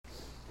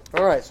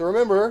All right, so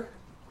remember,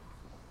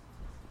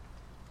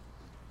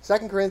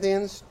 2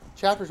 Corinthians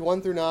chapters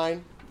 1 through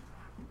 9,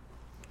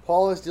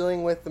 Paul is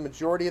dealing with the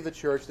majority of the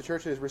church that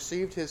has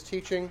received his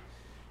teaching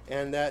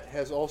and that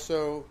has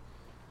also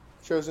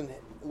chosen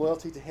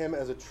loyalty to him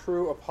as a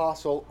true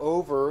apostle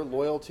over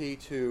loyalty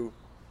to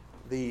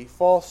the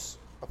false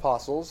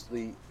apostles,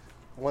 the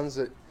ones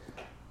that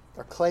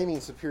are claiming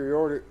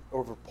superiority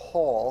over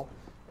Paul,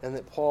 and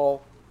that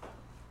Paul,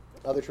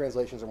 other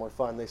translations are more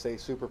fun, they say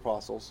super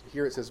apostles.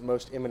 Here it says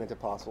most eminent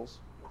apostles.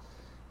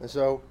 And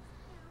so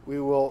we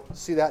will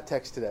see that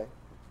text today.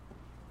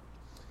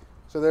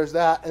 So there's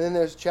that, and then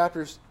there's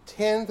chapters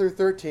 10 through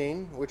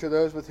 13, which are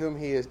those with whom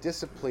he is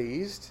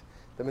displeased,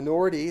 the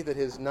minority that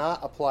has not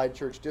applied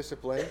church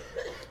discipline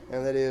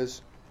and that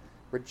is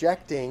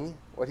rejecting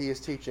what he is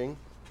teaching.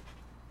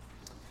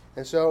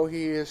 And so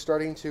he is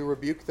starting to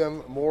rebuke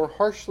them more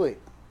harshly.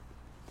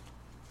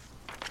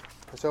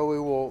 And so we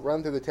will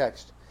run through the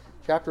text.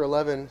 Chapter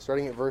 11,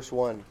 starting at verse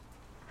 1.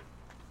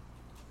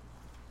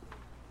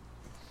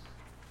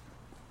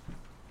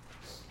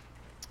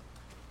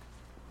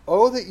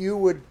 Oh, that you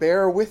would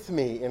bear with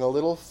me in a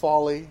little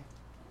folly,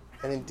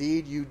 and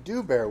indeed you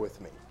do bear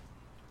with me.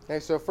 Okay,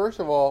 so first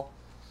of all,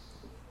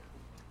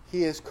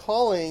 he is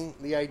calling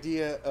the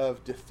idea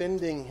of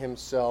defending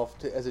himself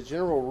to, as a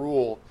general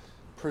rule,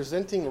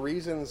 presenting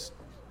reasons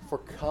for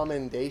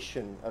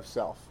commendation of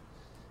self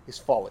is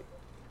folly.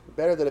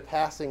 Better that a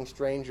passing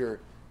stranger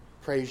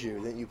praise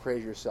you than you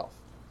praise yourself.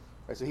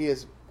 Right, so he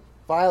is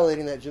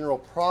violating that general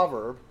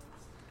proverb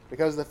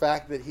because of the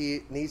fact that he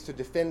needs to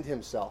defend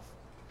himself.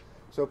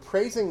 So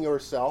praising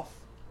yourself,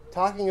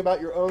 talking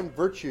about your own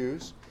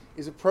virtues,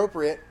 is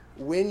appropriate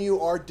when you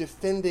are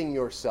defending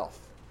yourself,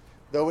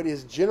 though it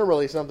is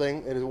generally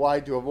something that is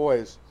wide to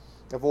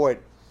avoid.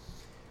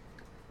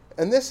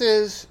 And this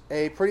is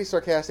a pretty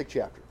sarcastic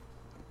chapter.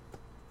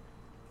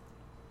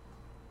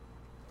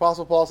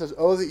 Apostle Paul says,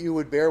 oh, that you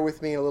would bear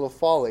with me in a little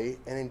folly,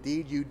 and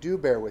indeed you do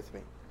bear with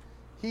me.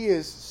 He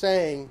is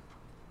saying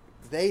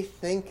they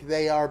think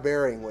they are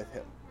bearing with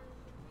him.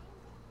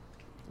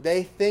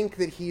 They think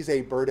that he's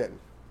a burden.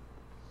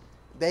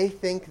 They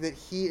think that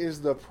he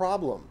is the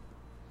problem.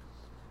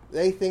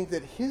 They think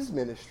that his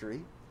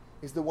ministry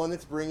is the one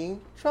that's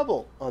bringing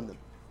trouble on them.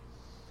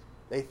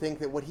 They think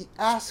that what he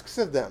asks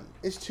of them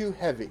is too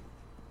heavy.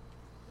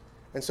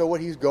 And so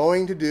what he's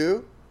going to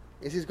do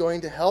is he's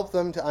going to help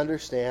them to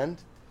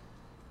understand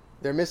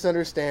their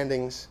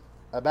misunderstandings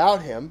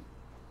about him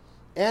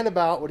and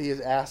about what he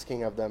is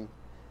asking of them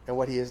and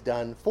what he has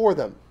done for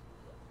them.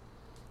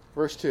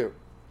 Verse 2.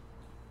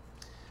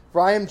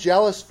 For I am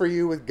jealous for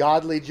you with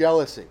godly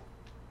jealousy.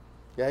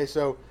 Okay,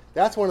 so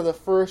that's one of the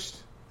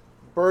first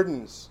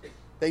burdens.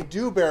 They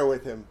do bear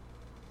with him.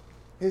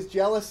 His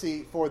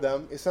jealousy for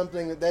them is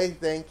something that they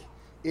think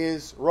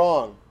is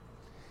wrong.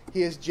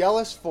 He is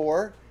jealous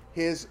for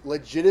his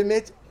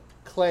legitimate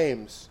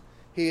claims.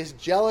 He is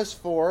jealous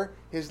for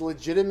his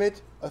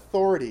legitimate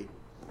authority.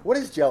 What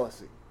is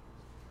jealousy?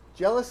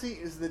 Jealousy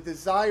is the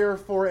desire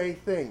for a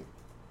thing.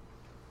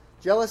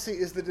 Jealousy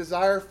is the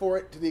desire for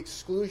it to the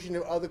exclusion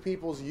of other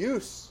people's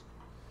use.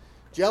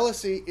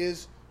 Jealousy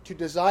is to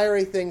desire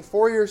a thing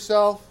for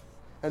yourself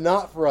and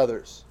not for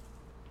others.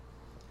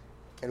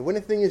 And when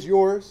a thing is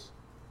yours,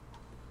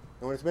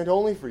 and when it's meant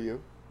only for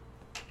you,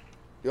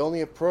 the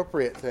only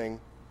appropriate thing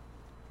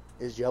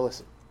is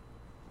jealousy.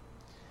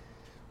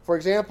 For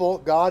example,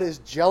 God is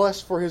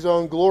jealous for his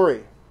own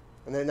glory,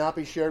 and that it not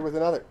be shared with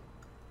another.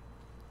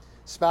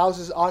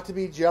 Spouses ought to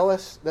be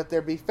jealous that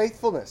there be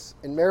faithfulness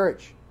in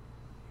marriage.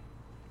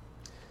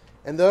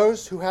 And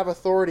those who have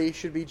authority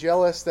should be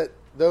jealous that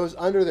those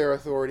under their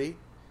authority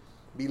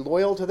be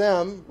loyal to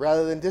them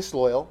rather than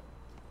disloyal,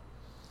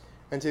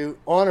 and to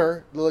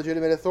honor the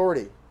legitimate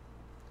authority.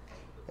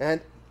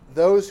 And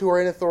those who are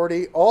in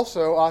authority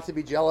also ought to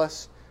be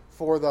jealous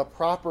for the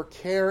proper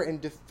care and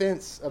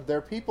defense of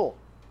their people.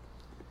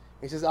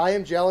 He says, I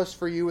am jealous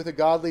for you with a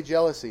godly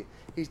jealousy.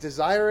 He's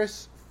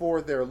desirous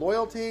for their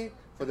loyalty,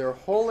 for their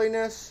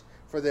holiness,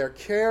 for their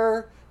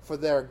care, for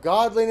their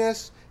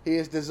godliness. He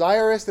is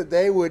desirous that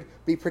they would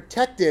be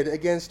protected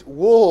against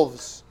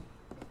wolves.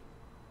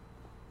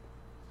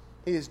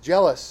 He is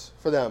jealous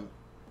for them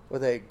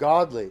with a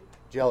godly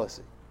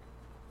jealousy.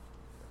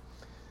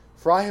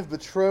 For I have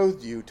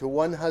betrothed you to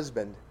one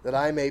husband, that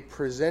I may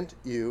present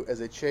you as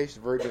a chaste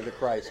virgin to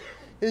Christ.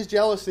 His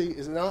jealousy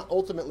is not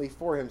ultimately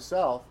for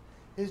himself.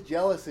 His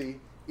jealousy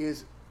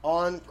is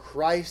on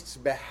Christ's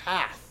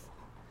behalf.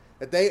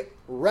 That they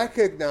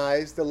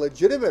recognize the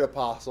legitimate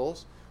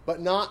apostles,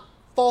 but not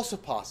false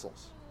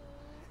apostles.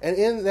 And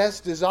in this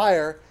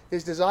desire,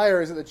 his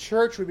desire is that the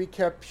church would be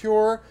kept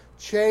pure,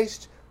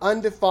 chaste,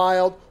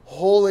 undefiled,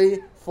 holy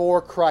for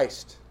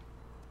Christ.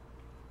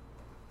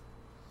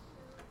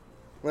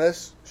 Well,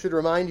 this should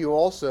remind you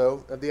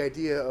also of the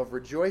idea of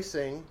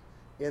rejoicing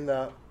in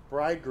the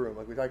bridegroom,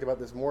 like we talked about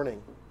this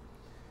morning.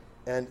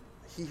 And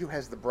he who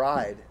has the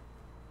bride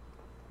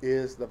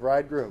is the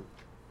bridegroom.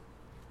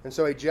 And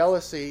so a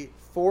jealousy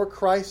for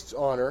Christ's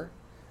honor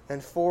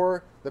and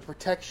for the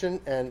protection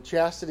and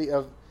chastity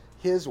of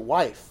his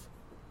wife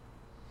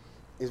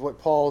is what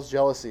Paul's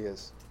jealousy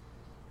is.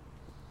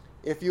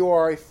 If you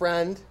are a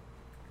friend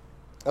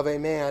of a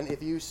man,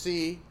 if you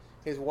see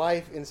his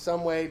wife in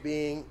some way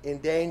being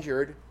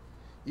endangered,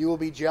 you will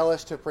be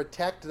jealous to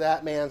protect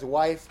that man's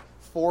wife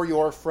for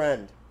your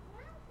friend.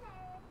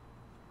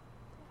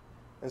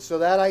 And so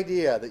that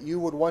idea that you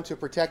would want to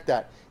protect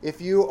that, if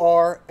you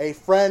are a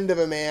friend of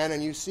a man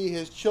and you see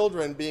his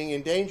children being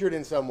endangered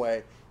in some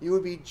way, you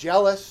would be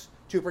jealous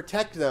to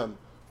protect them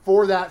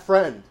for that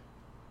friend.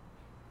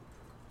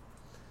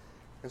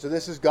 And so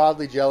this is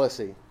godly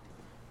jealousy.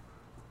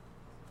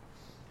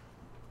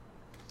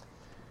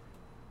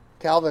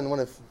 Calvin, one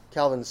of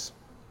Calvin's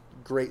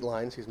great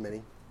lines, he's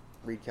many,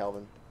 read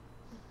Calvin,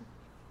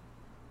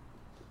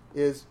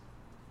 is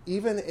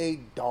even a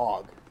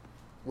dog,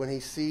 when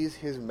he sees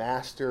his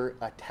master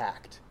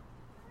attacked,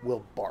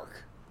 will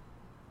bark.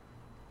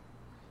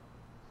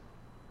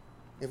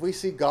 If we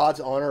see God's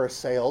honor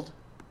assailed,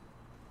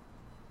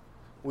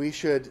 we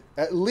should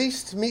at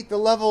least meet the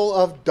level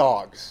of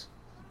dogs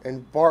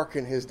and bark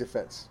in his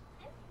defense.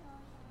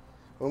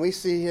 When we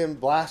see him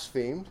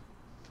blasphemed,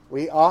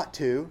 we ought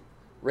to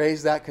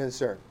raise that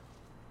concern.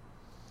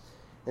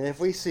 And if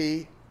we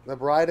see the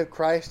bride of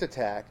Christ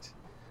attacked,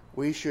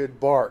 we should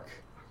bark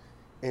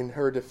in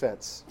her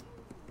defense.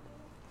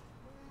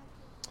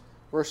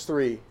 Verse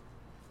 3,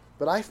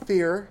 "But I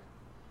fear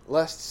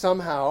lest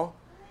somehow,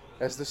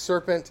 as the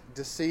serpent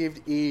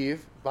deceived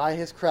Eve by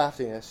his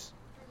craftiness,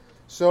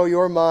 so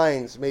your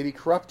minds may be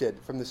corrupted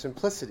from the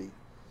simplicity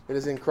that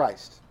is in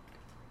Christ."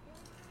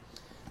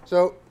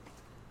 So,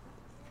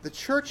 the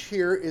church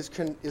here is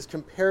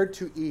compared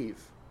to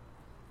Eve.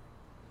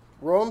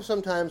 Rome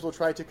sometimes will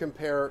try to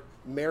compare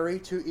Mary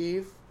to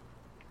Eve.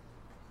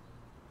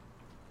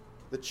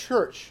 The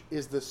church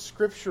is the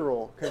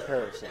scriptural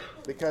comparison,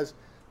 because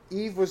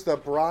Eve was the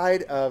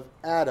bride of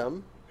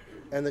Adam,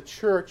 and the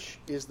church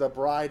is the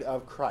bride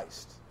of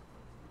Christ.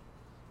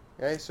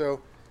 Okay,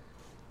 so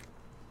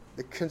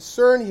the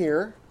concern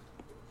here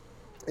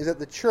is that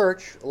the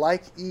church,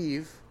 like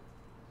Eve,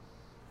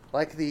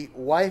 like the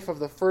wife of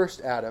the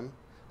first Adam,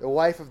 the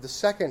wife of the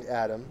second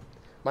Adam,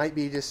 might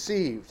be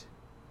deceived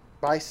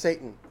by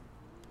Satan.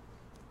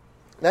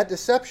 That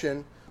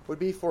deception would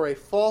be for a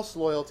false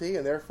loyalty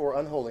and therefore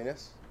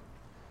unholiness,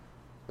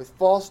 with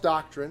false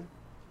doctrine,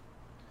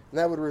 and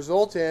that would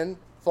result in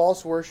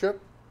false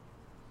worship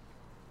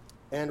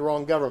and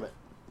wrong government.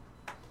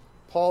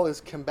 Paul is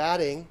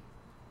combating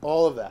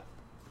all of that.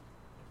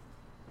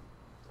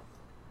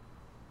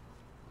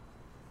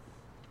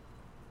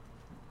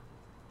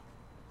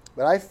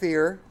 "But I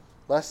fear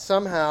lest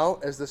somehow,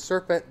 as the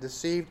serpent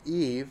deceived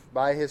Eve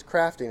by his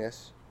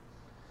craftiness,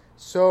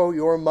 so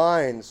your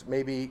minds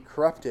may be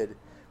corrupted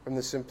from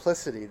the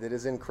simplicity that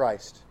is in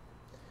Christ."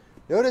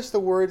 Notice the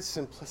word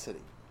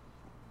simplicity.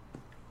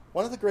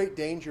 One of the great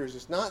dangers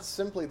is not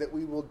simply that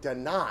we will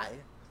deny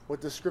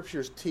what the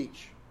Scriptures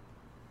teach,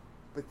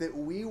 but that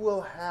we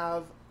will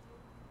have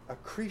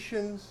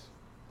accretions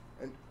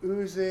and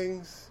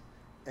oozings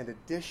and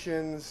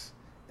additions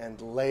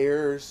and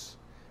layers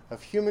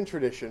of human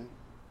tradition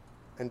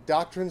and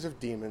doctrines of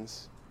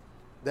demons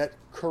that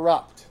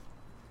corrupt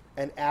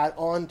and add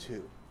on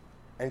to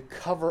and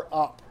cover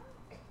up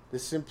the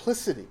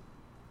simplicity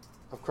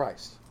of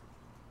Christ.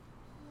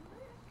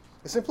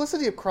 The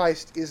simplicity of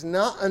Christ is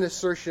not an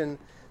assertion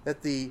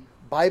that the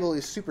Bible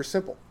is super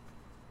simple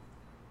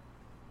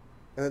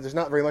and that there's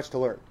not very much to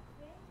learn.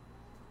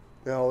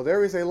 No,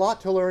 there is a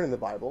lot to learn in the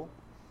Bible.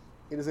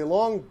 It is a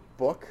long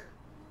book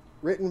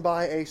written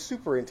by a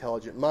super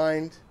intelligent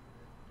mind.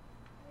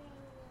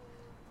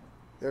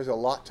 There's a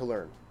lot to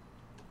learn.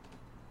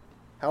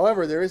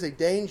 However, there is a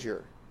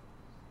danger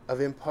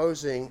of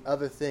imposing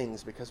other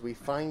things because we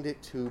find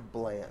it too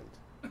bland.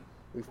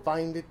 We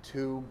find it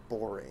too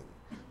boring.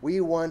 We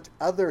want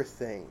other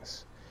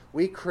things.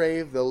 We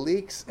crave the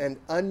leeks and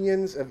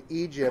onions of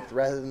Egypt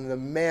rather than the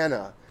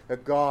manna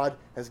that God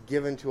has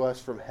given to us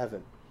from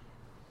heaven.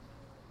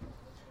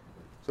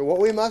 So what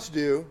we must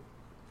do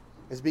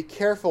is be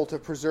careful to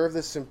preserve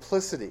the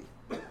simplicity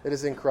that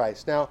is in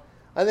Christ. Now,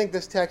 I think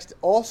this text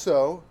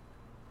also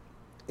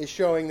is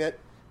showing that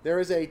there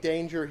is a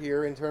danger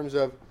here in terms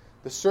of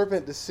the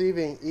serpent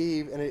deceiving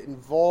Eve, and it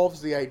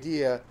involves the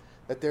idea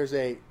that there's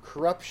a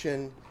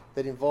corruption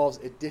that involves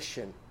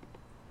addition.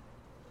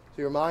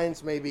 So your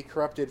minds may be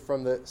corrupted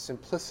from the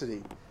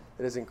simplicity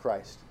that is in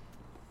Christ.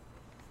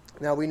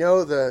 Now we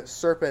know the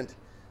serpent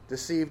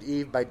deceived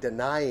Eve by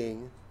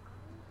denying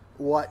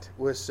what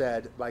was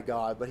said by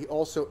God, but he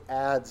also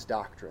adds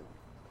doctrine.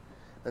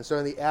 And so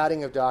in the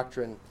adding of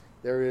doctrine,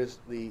 there is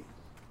the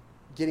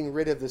getting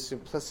rid of the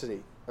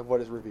simplicity of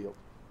what is revealed.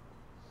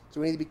 So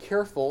we need to be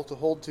careful to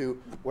hold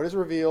to what is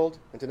revealed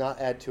and to not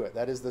add to it.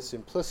 That is the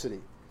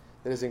simplicity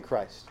that is in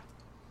Christ.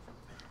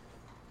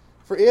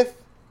 For if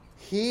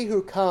he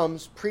who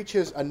comes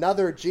preaches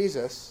another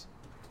Jesus,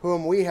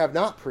 whom we have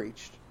not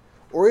preached,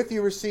 or if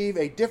you receive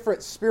a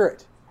different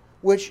spirit,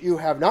 which you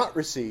have not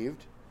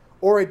received,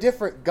 or a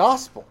different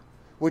gospel,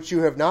 which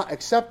you have not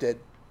accepted,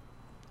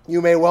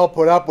 you may well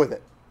put up with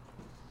it.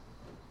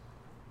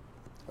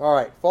 All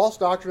right, false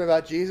doctrine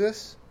about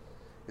Jesus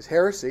is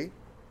heresy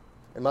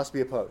and must be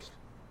opposed.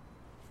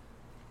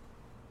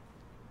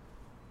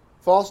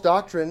 False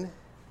doctrine,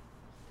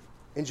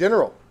 in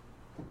general,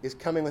 is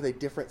coming with a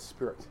different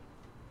spirit.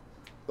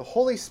 The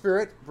Holy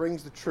Spirit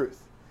brings the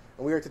truth,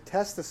 and we are to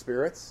test the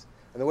spirits,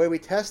 and the way we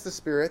test the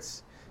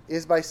spirits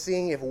is by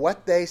seeing if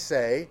what they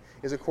say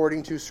is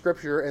according to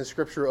Scripture and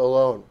Scripture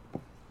alone.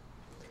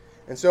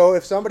 And so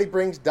if somebody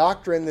brings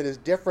doctrine that is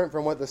different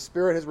from what the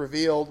Spirit has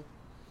revealed,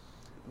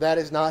 that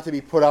is not to be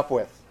put up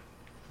with.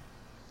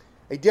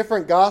 A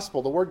different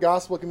gospel. The word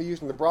gospel can be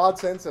used in the broad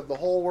sense of the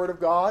whole Word of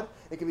God.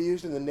 It can be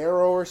used in the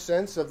narrower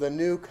sense of the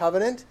new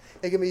covenant.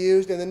 It can be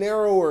used in the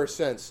narrower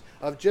sense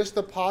of just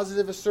the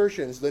positive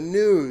assertions, the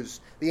news,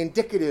 the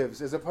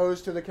indicatives, as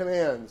opposed to the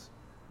commands.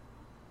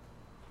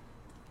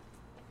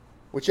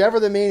 Whichever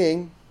the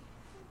meaning,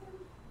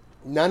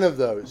 none of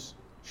those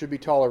should be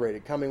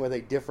tolerated, coming with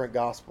a different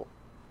gospel.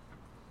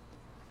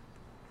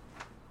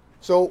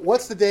 So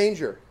what's the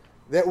danger?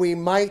 That we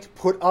might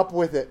put up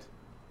with it.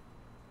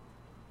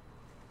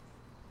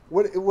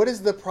 What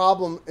is the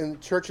problem in the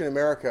church in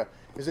America?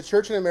 Is the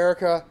church in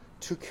America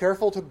too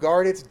careful to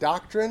guard its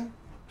doctrine?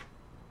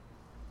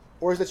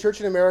 Or is the church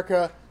in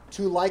America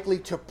too likely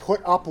to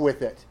put up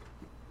with it?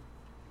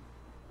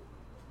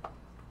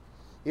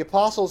 The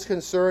apostles'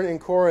 concern in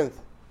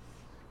Corinth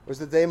was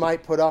that they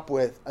might put up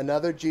with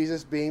another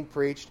Jesus being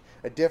preached,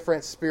 a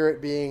different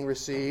Spirit being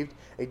received,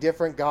 a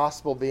different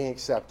gospel being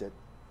accepted.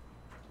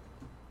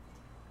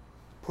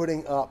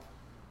 Putting up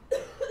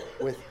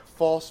with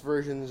false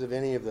versions of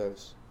any of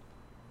those.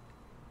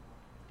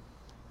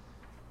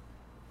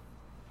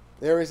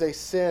 There is a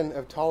sin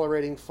of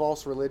tolerating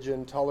false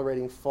religion,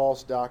 tolerating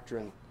false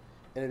doctrine,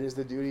 and it is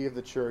the duty of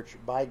the church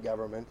by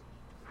government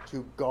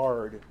to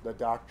guard the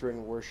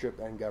doctrine, worship,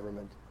 and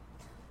government.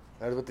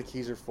 That is what the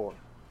keys are for.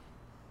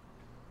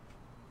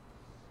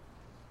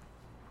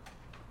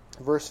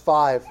 Verse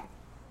 5,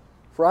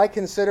 "For I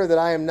consider that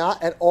I am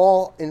not at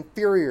all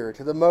inferior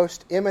to the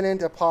most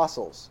eminent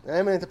apostles." Now,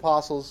 eminent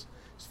apostles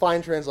is a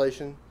fine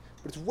translation,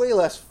 but it's way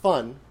less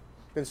fun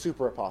than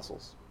super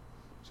apostles.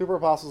 Super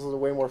apostles is a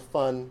way more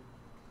fun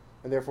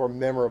and therefore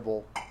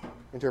memorable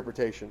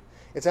interpretation.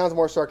 It sounds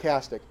more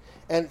sarcastic.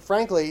 And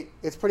frankly,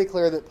 it's pretty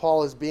clear that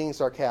Paul is being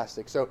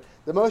sarcastic. So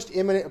the most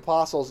eminent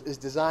apostles is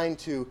designed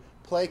to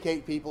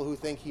placate people who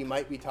think he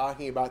might be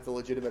talking about the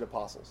legitimate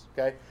apostles.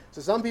 Okay?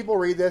 So some people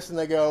read this and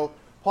they go,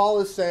 Paul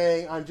is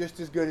saying, I'm just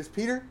as good as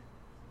Peter.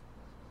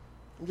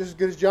 I'm just as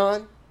good as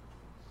John.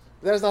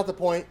 But that is not the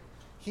point.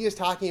 He is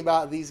talking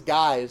about these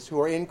guys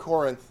who are in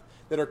Corinth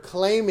that are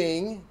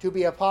claiming to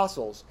be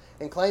apostles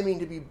and claiming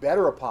to be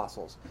better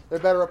apostles. They're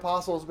better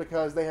apostles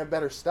because they have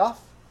better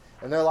stuff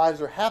and their lives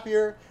are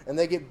happier and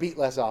they get beat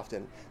less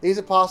often. These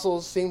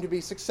apostles seem to be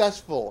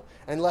successful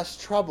and less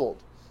troubled.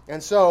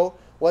 And so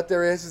what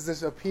there is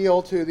this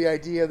appeal to the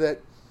idea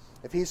that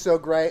if he's so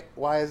great,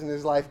 why isn't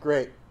his life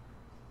great?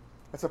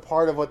 That's a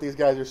part of what these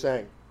guys are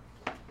saying.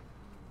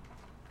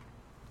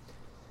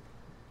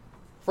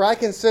 "For I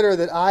consider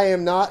that I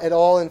am not at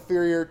all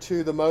inferior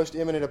to the most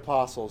eminent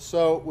apostles."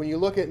 So when you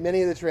look at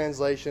many of the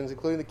translations,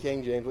 including the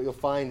King James, what you'll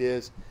find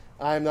is,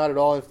 I am not at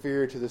all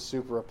inferior to the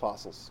super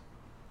apostles.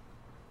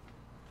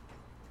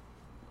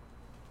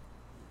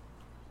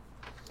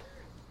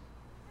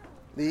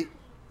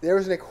 There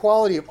is an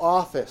equality of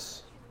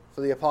office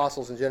for the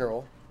apostles in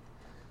general.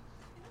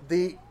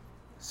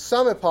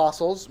 Some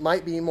apostles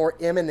might be more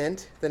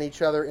eminent than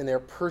each other in their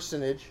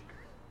personage.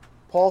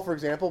 Paul, for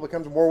example,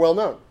 becomes more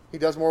well-known. He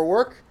does more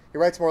work. He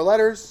writes more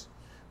letters.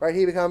 Right?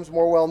 He becomes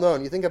more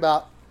well-known. You think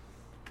about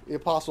the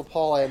Apostle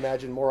Paul, I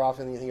imagine, more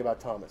often than you think about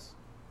Thomas.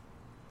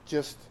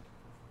 Just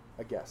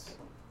a guess.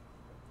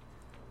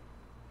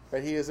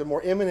 Right? He is a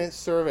more eminent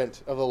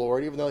servant of the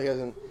Lord, even though he has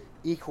an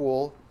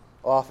equal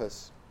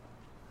office.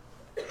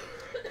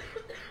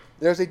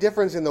 There's a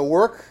difference in the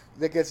work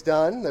that gets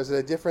done. There's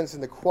a difference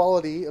in the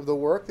quality of the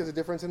work. There's a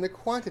difference in the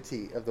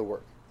quantity of the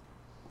work.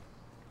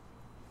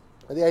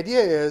 And the idea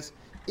is,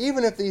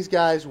 even if these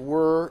guys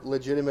were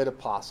legitimate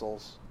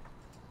apostles,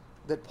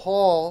 that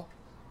Paul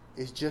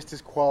is just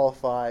as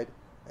qualified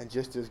and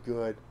just as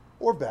good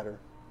or better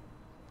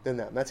than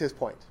them. That's his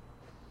point.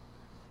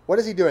 What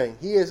is he doing?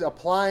 He is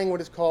applying what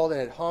is called an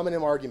ad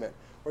hominem argument,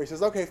 where he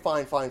says, okay,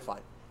 fine.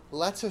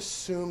 Let's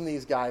assume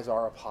these guys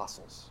are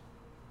apostles.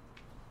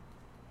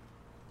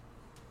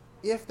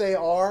 If they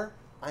are,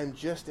 I'm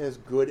just as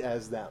good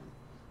as them.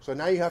 So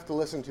now you have to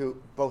listen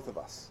to both of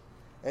us.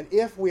 And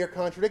if we are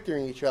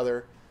contradicting each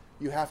other,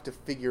 you have to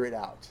figure it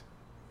out.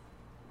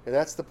 And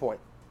that's the point.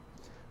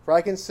 "For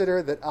I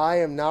consider that I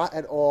am not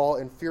at all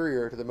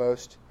inferior to the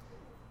most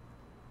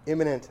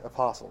eminent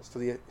apostles, to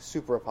the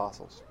super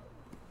apostles.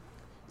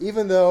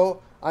 Even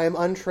though I am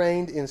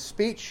untrained in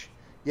speech,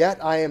 yet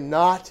I am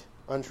not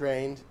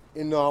untrained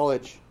in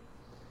knowledge.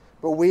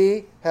 But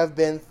we have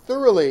been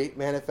thoroughly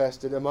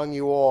manifested among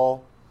you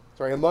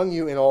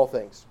in all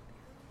things."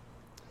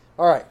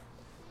 All right.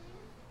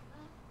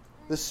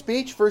 The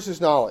speech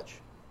versus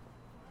knowledge.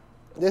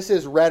 This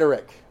is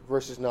rhetoric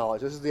versus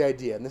knowledge. This is the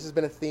idea. And this has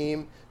been a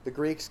theme. The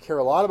Greeks care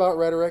a lot about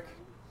rhetoric.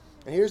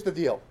 And here's the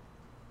deal.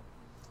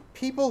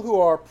 people who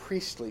are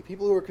priestly,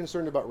 people who are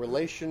concerned about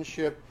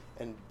relationship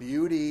and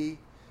beauty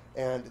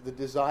and the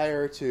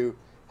desire to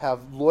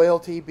have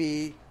loyalty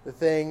be the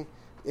thing,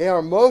 they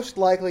are most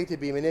likely to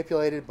be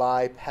manipulated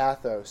by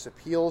pathos,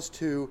 appeals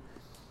to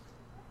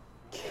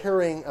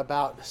caring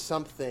about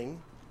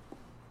something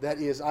that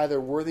is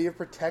either worthy of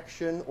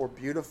protection or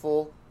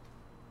beautiful.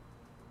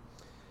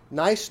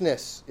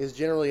 Niceness is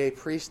generally a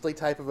priestly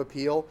type of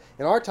appeal.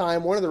 In our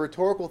time, one of the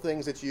rhetorical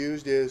things that's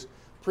used is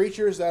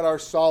preachers that are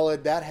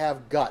solid, that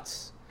have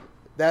guts,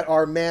 that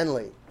are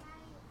manly,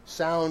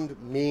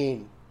 sound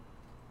mean.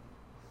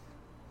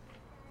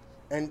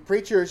 And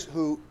preachers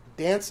who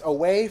dance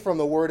away from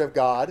the Word of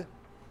God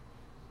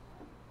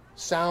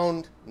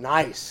sound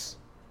nice.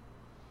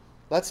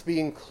 Let's be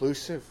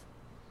inclusive.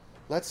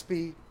 Let's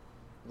be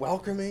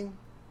welcoming.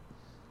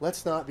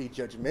 Let's not be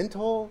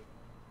judgmental.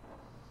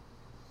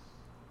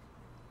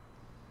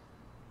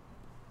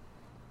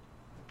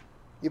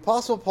 The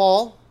Apostle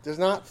Paul does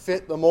not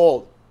fit the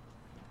mold.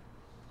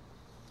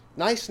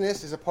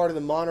 Niceness is a part of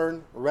the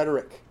modern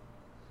rhetoric.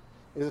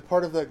 It is a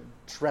part of the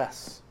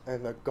dress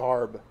and the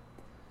garb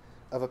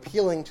of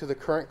appealing to the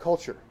current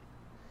culture.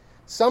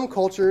 Some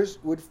cultures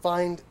would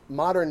find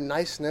modern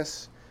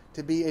niceness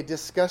to be a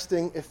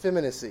disgusting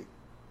effeminacy.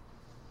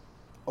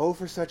 Oh,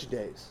 for such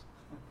days.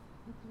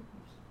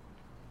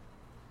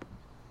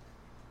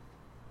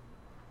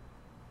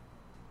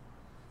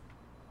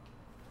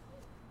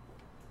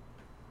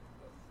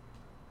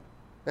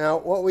 Now,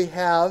 what we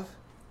have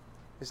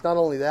is not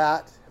only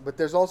that, but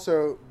there's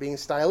also being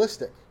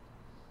stylistic.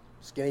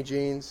 Skinny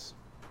jeans.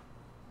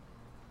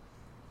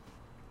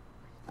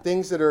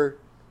 Things that are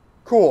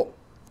cool.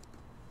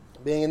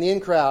 Being in the in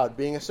crowd,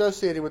 being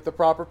associated with the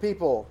proper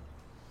people.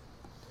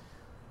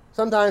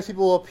 Sometimes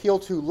people will appeal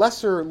to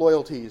lesser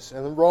loyalties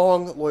and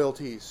wrong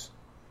loyalties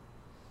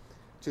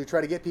to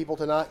try to get people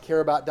to not care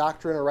about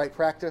doctrine or right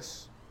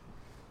practice.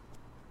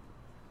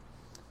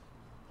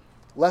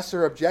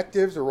 Lesser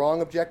objectives or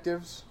wrong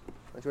objectives.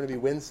 Don't you want to be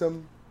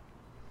winsome?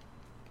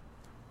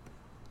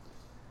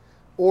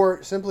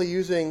 Or simply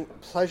using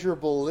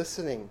pleasurable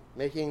listening,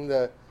 making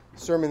the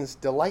sermons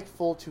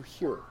delightful to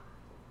hear.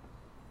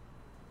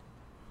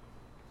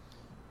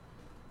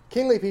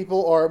 Kingly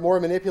people are more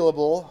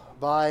manipulable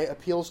by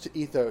appeals to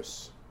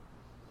ethos.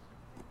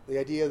 The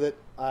idea that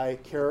I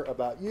care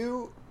about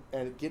you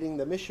and getting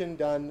the mission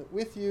done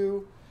with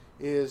you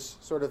is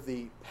sort of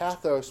the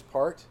pathos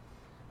part,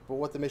 but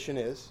what the mission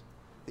is.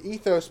 The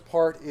ethos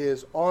part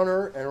is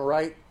honor and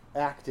right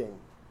acting.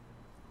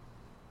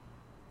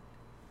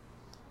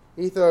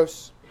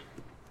 Ethos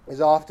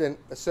is often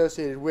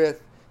associated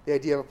with the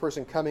idea of a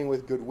person coming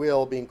with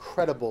goodwill, being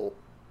credible.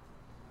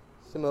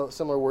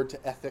 Similar word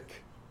to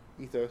ethic,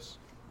 ethos.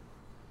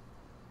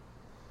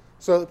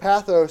 So the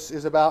pathos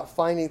is about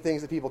finding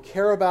things that people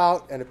care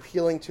about and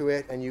appealing to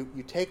it, and you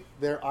take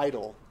their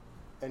idol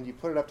and you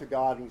put it up to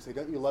God and you say,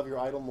 don't you love your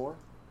idol more?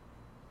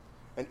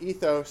 And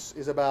ethos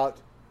is about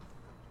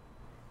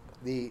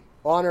the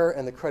honor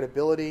and the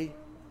credibility,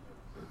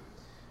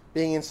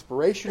 being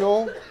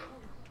inspirational,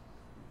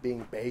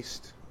 being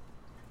based,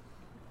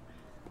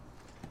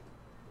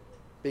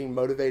 being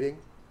motivating.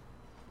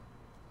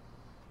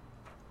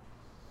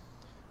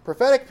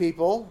 Prophetic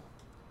people,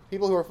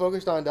 people who are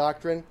focused on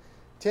doctrine,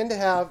 tend to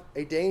have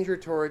a danger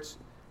towards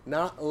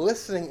not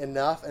listening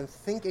enough and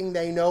thinking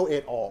they know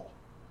it all.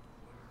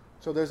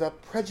 So there's a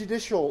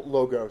prejudicial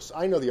logos.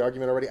 I know the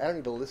argument already. I don't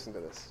need to listen to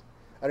this.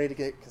 I don't need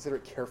to consider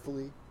it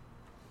carefully.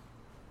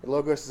 The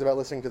logos is about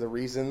listening to the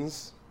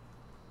reasons.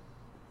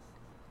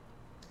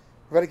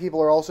 Prophetic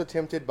people are also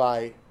tempted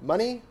by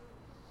money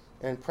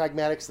and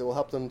pragmatics that will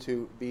help them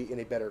to be in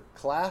a better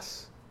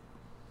class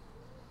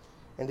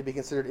and to be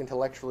considered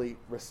intellectually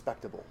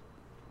respectable.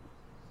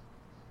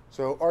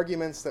 So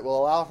arguments that will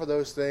allow for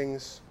those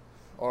things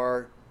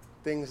are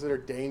things that are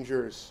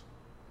dangers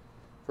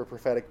for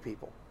prophetic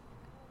people.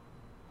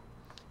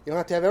 You don't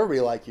have to have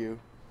everybody like you.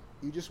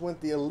 You just want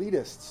the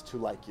elitists to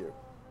like you.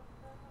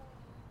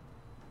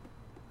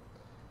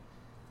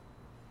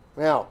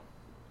 Now,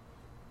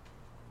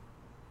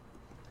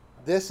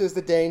 this is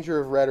the danger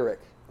of rhetoric.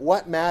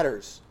 What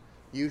matters?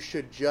 You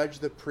should judge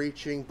the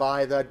preaching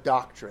by the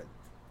doctrine.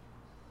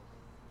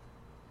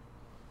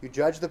 You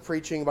judge the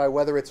preaching by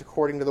whether it's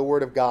according to the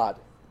Word of God.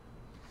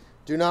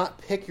 Do not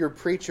pick your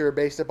preacher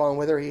based upon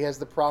whether he has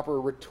the proper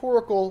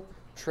rhetorical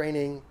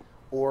training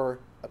or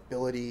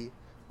ability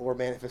or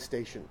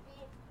manifestation.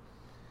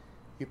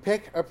 You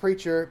pick a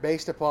preacher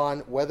based upon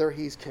whether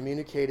he's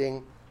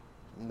communicating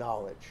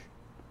knowledge.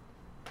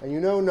 And you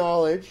know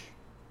knowledge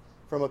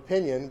from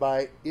opinion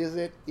by, is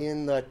it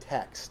in the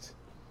text?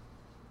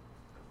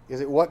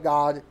 Is it what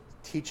God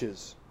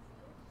teaches?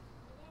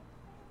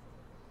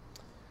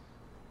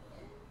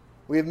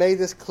 We have made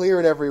this clear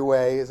in every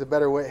way. Is a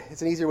better way.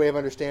 It's an easier way of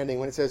understanding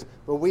when it says,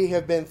 "But we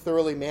have been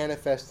thoroughly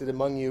manifested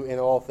among you in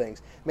all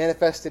things."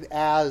 Manifested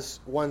as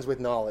ones with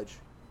knowledge.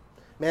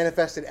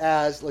 Manifested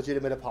as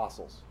legitimate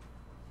apostles.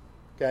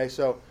 Okay,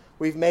 so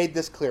we've made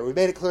this clear. We've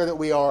made it clear that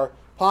we are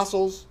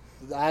apostles,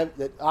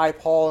 that I,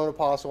 Paul, am an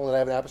apostle, and that I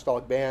have an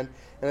apostolic band.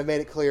 And I've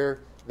made it clear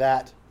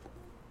that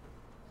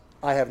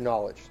I have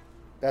knowledge.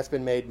 That's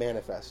been made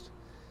manifest.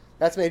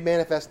 That's made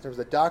manifest in terms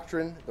of the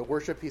doctrine, the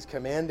worship he's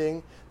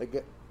commanding,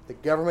 the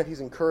government he's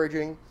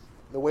encouraging,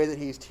 the way that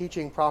he's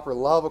teaching proper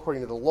love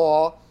according to the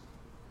law.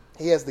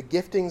 He has the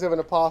giftings of an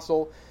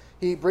apostle.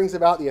 He brings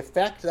about the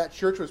effect. That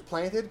church was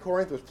planted.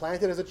 Corinth was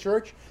planted as a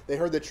church. They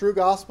heard the true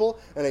gospel,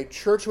 and a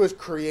church was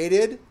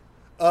created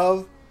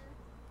of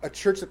a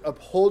church that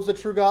upholds the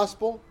true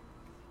gospel.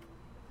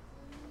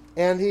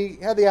 And he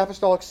had the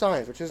apostolic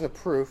signs, which isn't a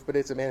proof, but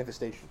it's a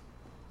manifestation.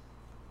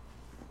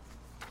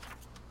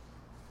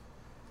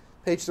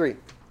 Page 3,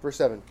 verse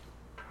 7.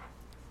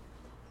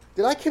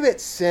 Did I commit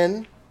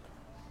sin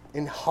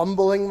in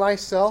humbling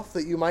myself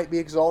that you might be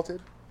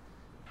exalted?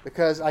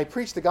 Because I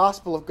preached the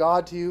gospel of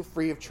God to you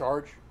free of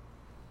charge.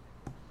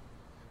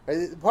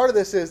 Part of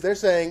this is they're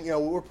saying,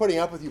 we're putting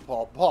up with you,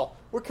 Paul. Paul,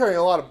 we're carrying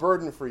a lot of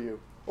burden for you.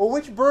 Well,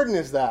 which burden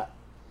is that?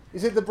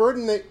 Is it the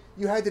burden that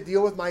you had to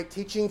deal with my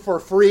teaching for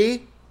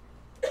free?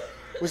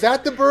 Was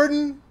that the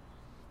burden?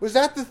 Was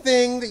that the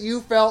thing that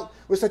you felt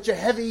was such a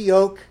heavy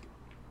yoke?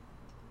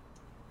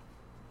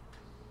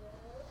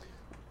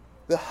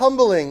 The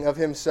humbling of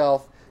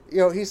himself,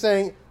 he's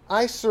saying,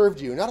 I served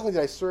you. Not only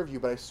did I serve you,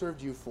 but I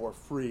served you for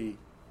free.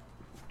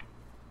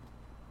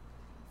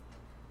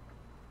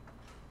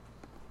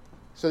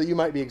 So that you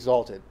might be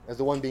exalted as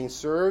the one being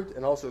served,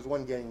 and also as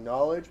one gaining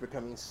knowledge,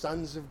 becoming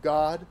sons of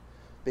God,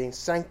 being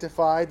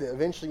sanctified, that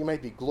eventually you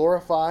might be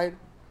glorified.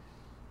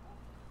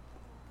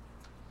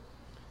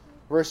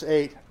 Verse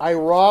 8, I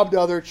robbed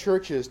other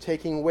churches,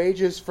 taking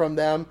wages from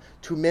them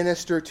to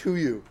minister to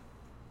you.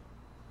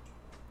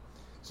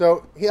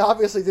 So he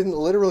obviously didn't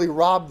literally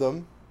rob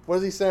them. What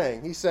is he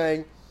saying? He's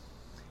saying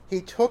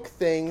he took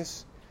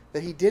things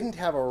that he didn't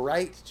have a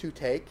right to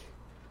take.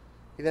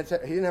 He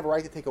didn't have a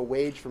right to take a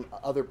wage from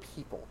other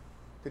people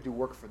to do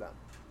work for them.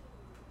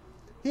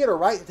 He had a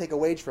right to take a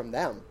wage from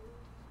them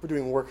for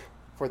doing work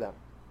for them.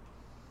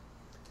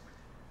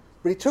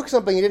 But he took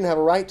something he didn't have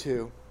a right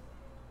to,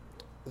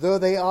 though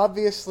they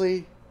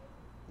obviously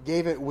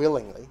gave it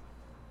willingly,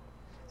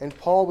 and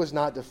Paul was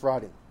not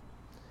defrauding.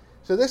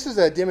 So this is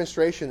a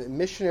demonstration that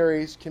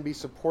missionaries can be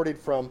supported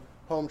from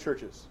home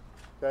churches.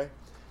 Okay?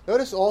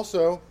 Notice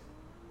also,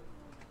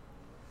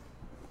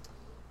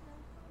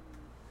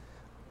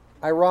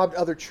 I robbed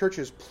other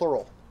churches,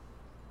 plural.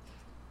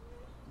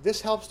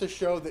 This helps to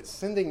show that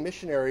sending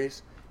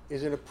missionaries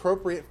is an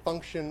appropriate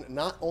function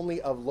not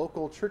only of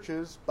local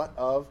churches, but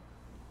of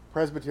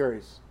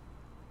presbyteries.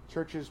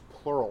 Churches,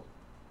 plural.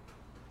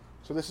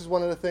 So this is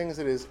one of the things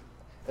that is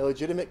a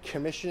legitimate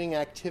commissioning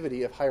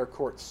activity of higher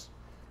courts,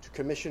 to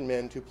commission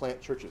men to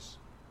plant churches.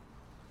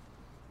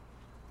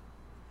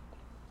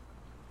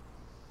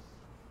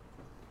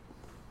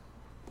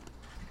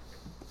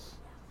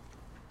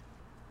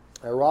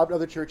 I robbed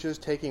other churches,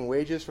 taking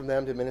wages from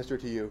them to minister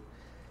to you.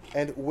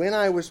 And when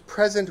I was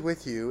present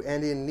with you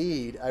and in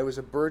need, I was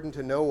a burden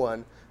to no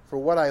one. For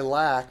what I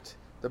lacked,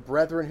 the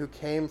brethren who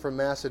came from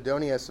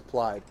Macedonia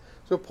supplied.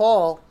 So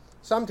Paul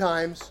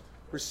sometimes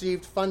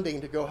received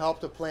funding to go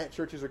help to plant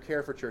churches or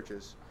care for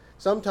churches.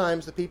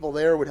 Sometimes the people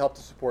there would help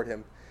to support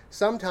him.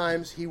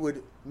 Sometimes he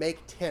would make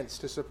tents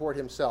to support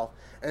himself.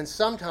 And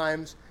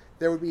sometimes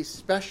there would be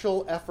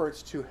special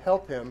efforts to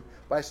help him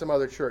by some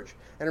other church.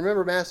 And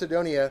remember,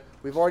 Macedonia,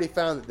 we've already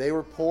found that they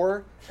were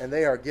poor and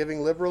they are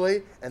giving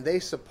liberally, and they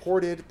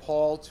supported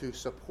Paul to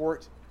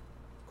support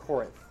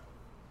Corinth.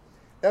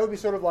 That would be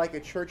sort of like a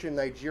church in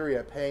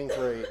Nigeria paying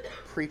for a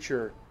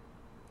preacher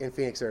in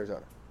Phoenix,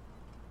 Arizona.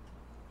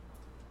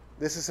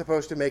 This is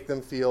supposed to make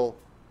them feel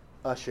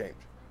ashamed.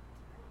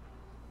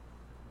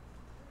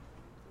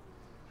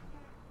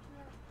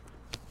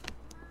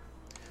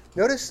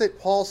 Notice that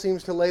Paul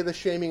seems to lay the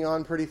shaming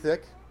on pretty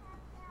thick.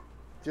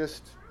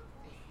 Just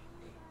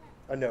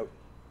a note.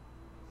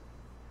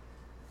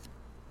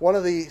 One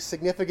of the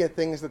significant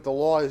things that the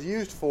law is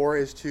used for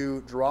is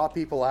to draw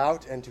people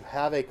out and to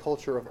have a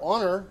culture of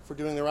honor for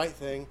doing the right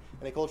thing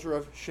and a culture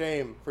of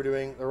shame for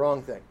doing the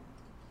wrong thing.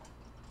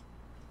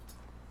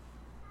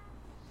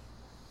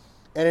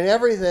 And in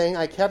everything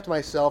I kept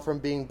myself from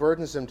being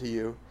burdensome to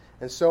you,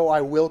 and so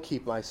I will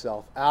keep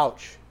myself.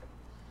 Ouch.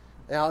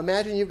 Now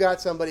imagine you've got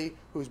somebody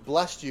who's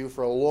blessed you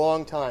for a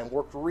long time,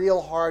 worked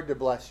real hard to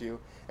bless you,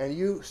 and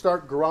you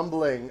start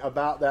grumbling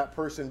about that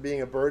person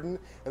being a burden,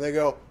 and they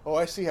go, oh,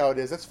 I see how it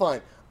is. That's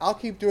fine. I'll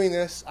keep doing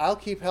this. I'll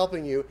keep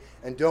helping you,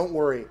 and don't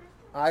worry.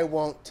 I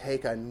won't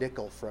take a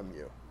nickel from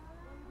you.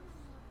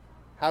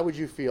 How would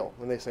you feel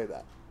when they say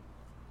that?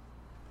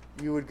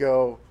 You would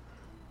go,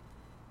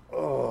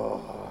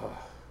 oh.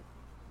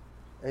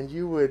 And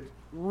you would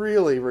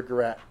really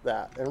regret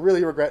that, and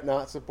really regret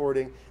not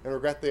supporting, and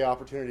regret the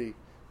opportunity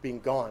being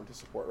gone to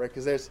support, right?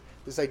 Because there's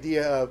this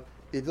idea of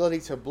the ability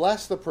to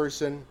bless the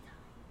person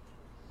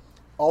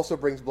also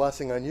brings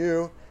blessing on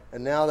you,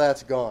 and now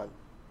that's gone.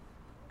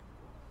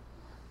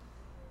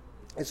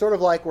 It's sort of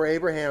like where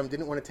Abraham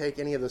didn't want to take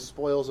any of the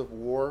spoils of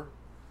war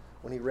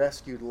when he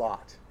rescued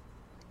Lot,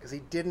 because he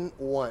didn't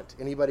want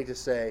anybody to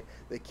say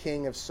the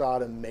king of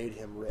Sodom made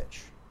him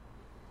rich.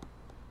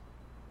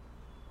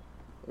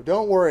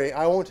 Don't worry,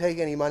 I won't take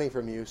any money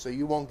from you, so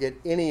you won't get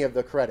any of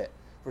the credit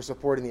for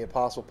supporting the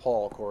Apostle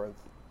Paul, Corinth.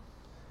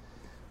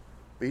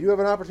 But you do have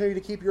an opportunity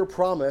to keep your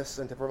promise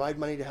and to provide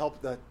money to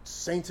help the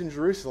saints in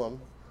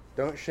Jerusalem.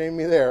 Don't shame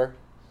me there.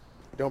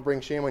 Don't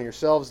bring shame on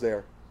yourselves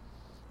there.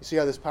 You see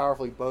how this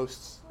powerfully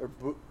boosts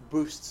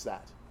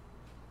that.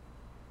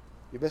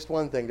 You missed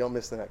one thing, don't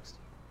miss the next.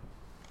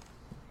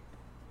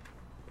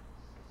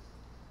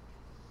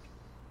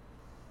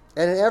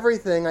 And in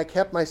everything I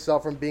kept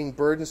myself from being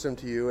burdensome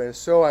to you, and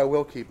so I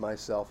will keep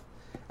myself.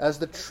 As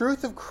the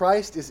truth of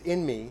Christ is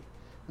in me,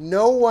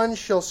 no one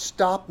shall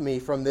stop me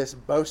from this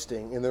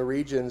boasting in the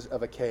regions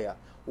of Achaia.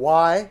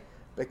 Why?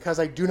 Because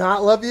I do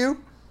not love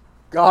you?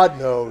 God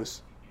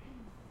knows.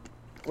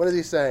 What is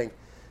he saying?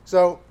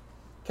 So,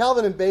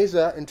 Calvin and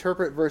Beza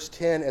interpret verse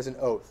 10 as an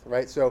oath,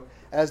 right? So,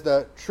 as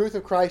the truth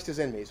of Christ is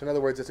in me. So, in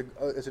other words, it's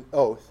an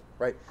oath,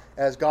 right?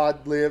 As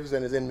God lives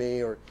and is in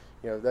me, or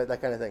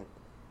that kind of thing.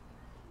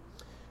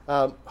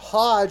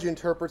 Hodge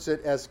interprets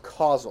it as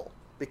causal,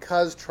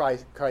 because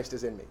Christ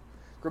is in me.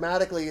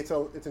 Grammatically, it's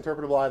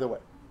interpretable either way.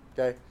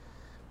 Okay,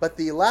 but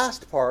the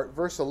last part,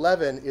 verse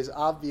 11, is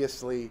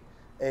obviously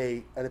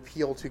an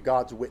appeal to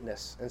God's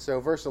witness, and so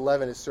verse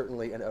 11 is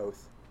certainly an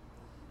oath.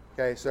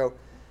 Okay, so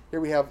here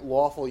we have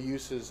lawful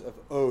uses of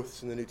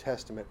oaths in the New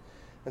Testament,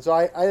 and so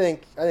I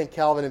think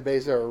Calvin and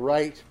Beza are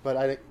right, but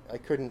I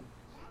couldn't.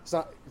 It's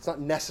not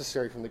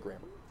necessary from the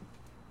grammar.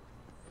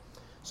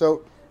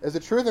 So, as the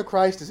truth of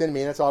Christ is in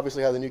me, and that's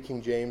obviously how the New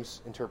King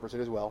James interprets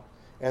it as well,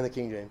 and the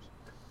King James.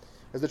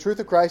 As the truth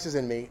of Christ is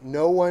in me,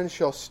 no one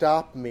shall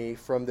stop me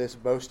from this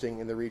boasting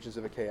in the regions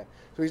of Achaia.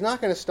 So he's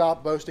not going to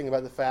stop boasting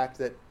about the fact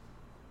that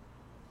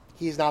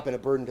he's not been a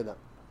burden to them.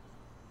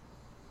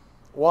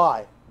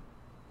 Why?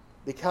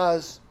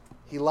 Because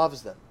he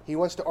loves them. He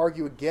wants to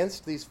argue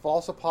against these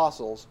false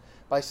apostles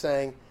by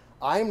saying,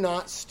 I'm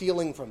not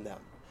stealing from them.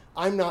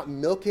 I'm not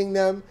milking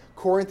them.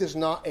 Corinth is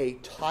not a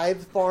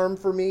tithe farm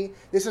for me.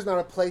 This is not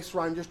a place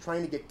where I'm just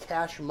trying to get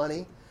cash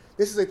money.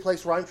 This is a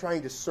place where I'm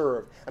trying to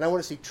serve. And I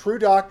want to see true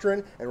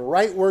doctrine and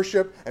right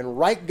worship and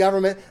right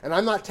government. And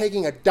I'm not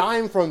taking a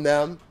dime from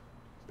them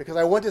because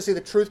I want to see the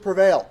truth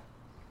prevail.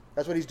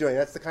 That's what he's doing.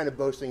 That's the kind of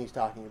boasting he's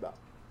talking about.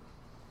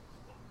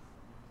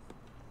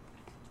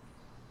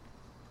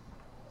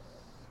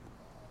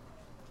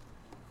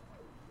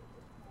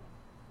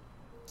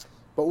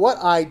 But what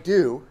I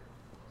do,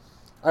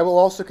 I will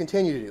also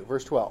continue to do.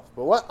 Verse 12.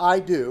 But what I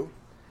do,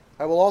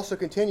 I will also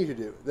continue to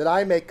do, that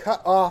I may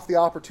cut off the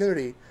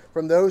opportunity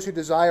from those who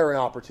desire an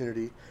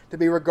opportunity to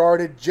be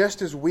regarded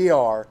just as we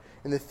are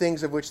in the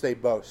things of which they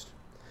boast.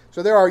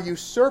 So there are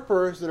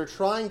usurpers that are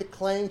trying to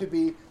claim to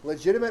be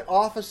legitimate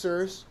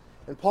officers,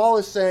 and Paul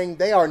is saying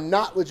they are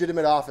not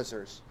legitimate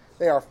officers.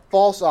 They are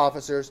false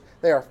officers.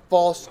 They are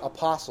false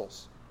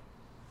apostles.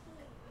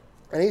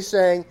 And he's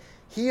saying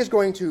he is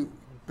going to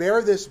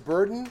bear this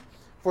burden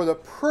for the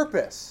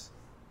purpose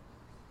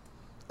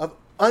of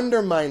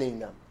undermining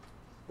them.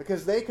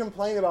 Because they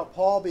complain about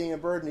Paul being a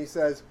burden. He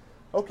says,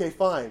 okay,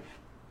 fine.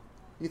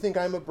 You think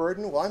I'm a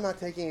burden? Well, I'm not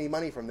taking any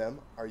money from them.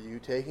 Are you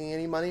taking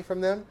any money from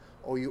them?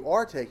 Oh, you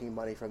are taking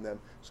money from them.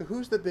 So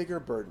who's the bigger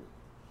burden?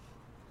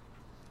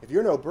 If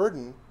you're no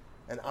burden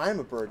and I'm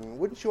a burden,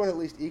 wouldn't you want to at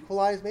least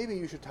equalize? Maybe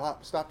you should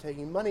stop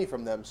taking money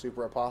from them,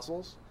 super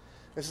apostles.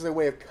 This is a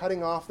way of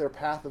cutting off their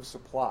path of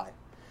supply.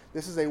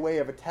 This is a way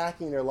of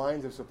attacking their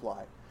lines of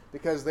supply.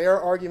 Because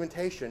their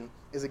argumentation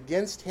is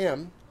against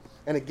him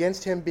and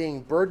against him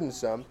being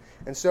burdensome.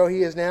 And so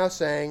he is now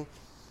saying,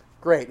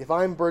 great, if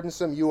I'm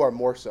burdensome, you are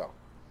more so.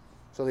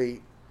 So the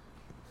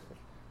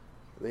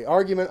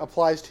argument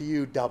applies to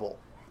you double.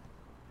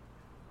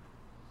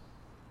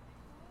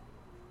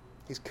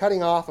 He's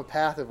cutting off a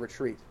path of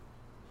retreat.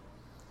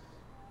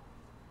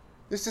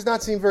 This does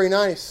not seem very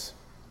nice.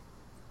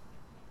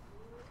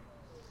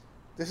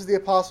 This is the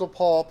Apostle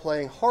Paul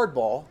playing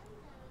hardball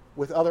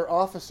with other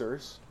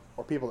officers,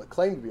 or people that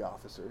claim to be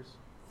officers,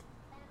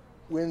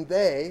 when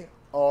they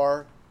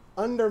are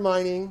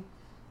undermining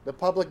the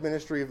public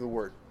ministry of the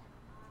Word.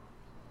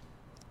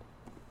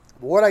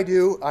 But what I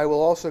do, I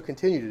will also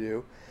continue to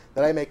do,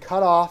 that I may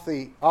cut off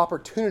the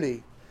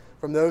opportunity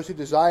from those who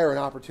desire an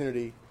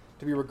opportunity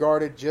to be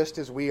regarded just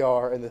as we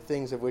are in the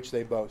things of which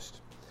they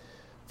boast.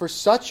 For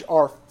such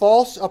are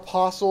false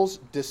apostles,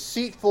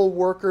 deceitful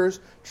workers,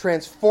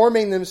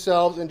 transforming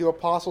themselves into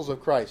apostles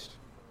of Christ.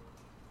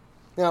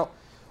 Now,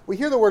 we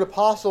hear the word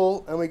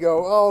apostle and we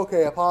go, oh,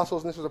 okay,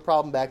 apostles, and this was a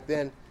problem back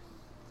then.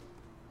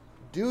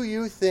 Do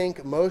you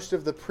think most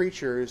of the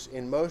preachers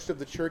in most of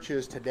the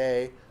churches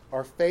today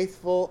are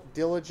faithful,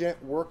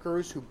 diligent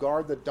workers who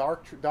guard the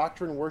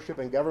doctrine, worship,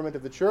 and government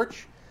of the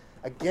church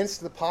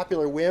against the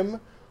popular whim?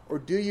 Or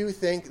do you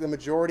think the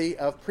majority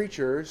of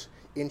preachers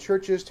in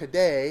churches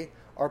today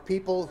are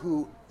people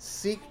who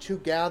seek to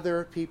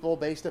gather people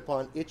based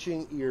upon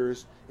itching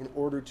ears in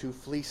order to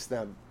fleece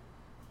them?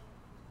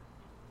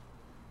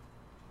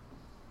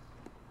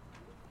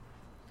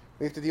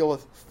 We have to deal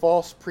with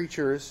false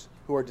preachers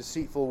who are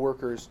deceitful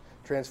workers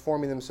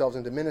transforming themselves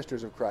into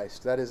ministers of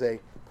Christ. That is a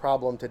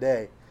problem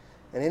today.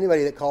 And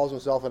anybody that calls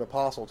himself an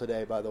apostle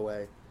today, by the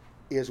way,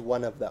 is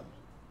one of them.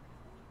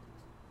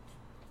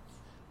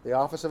 The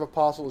office of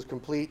apostle is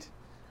complete.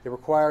 It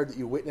required that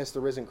you witness the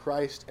risen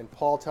Christ, and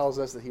Paul tells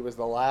us that he was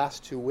the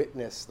last to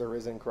witness the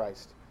risen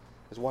Christ,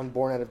 as one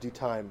born out of due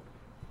time.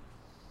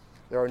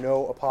 There are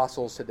no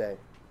apostles today.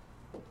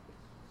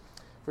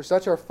 For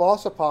such are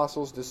false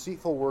apostles,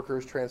 deceitful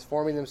workers,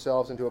 transforming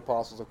themselves into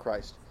apostles of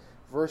Christ.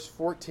 Verse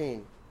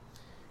 14.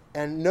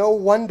 And no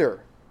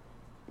wonder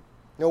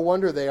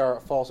they are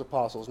false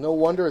apostles. No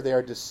wonder they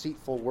are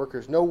deceitful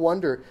workers. No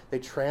wonder they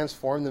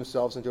transform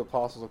themselves into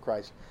apostles of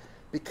Christ.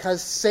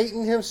 Because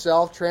Satan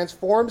himself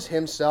transforms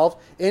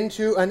himself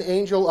into an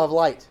angel of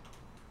light.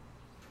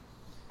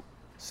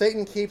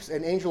 Satan keeps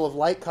an angel of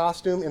light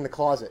costume in the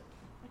closet.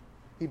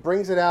 He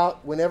brings it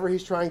out whenever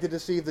he's trying to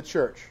deceive the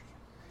church.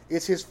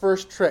 It's his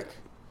first trick.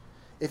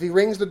 If he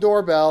rings the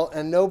doorbell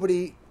and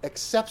nobody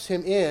accepts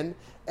him in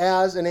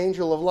as an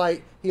angel of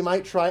light, he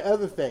might try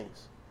other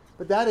things.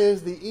 But that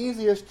is the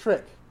easiest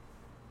trick.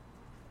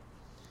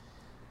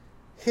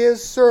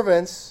 His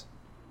servants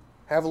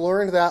have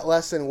learned that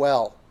lesson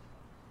well.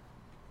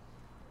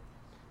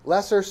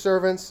 Lesser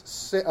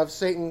servants of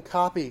Satan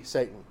copy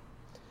Satan,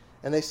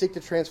 and they seek to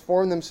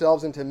transform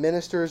themselves into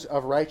ministers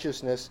of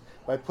righteousness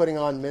by putting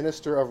on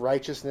minister of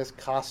righteousness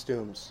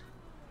costumes.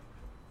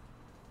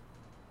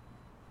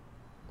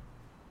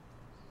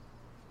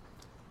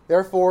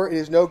 Therefore, it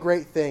is no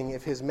great thing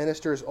if his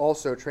ministers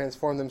also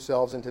transform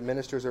themselves into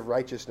ministers of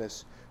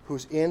righteousness,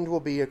 whose end will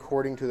be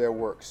according to their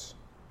works.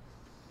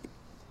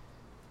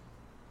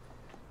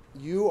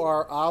 You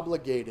are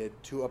obligated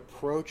to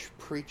approach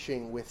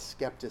preaching with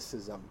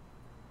skepticism.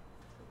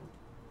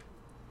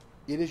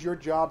 It is your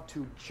job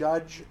to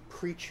judge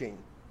preaching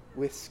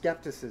with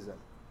skepticism,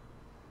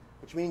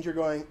 which means you're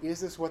going,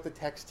 is this what the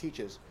text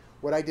teaches?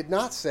 What I did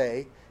not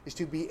say is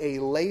to be a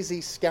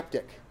lazy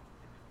skeptic,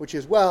 which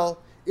is, well,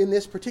 in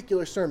this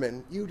particular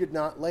sermon, you did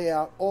not lay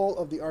out all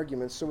of the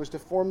arguments so as to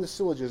form the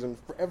syllogism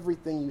for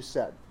everything you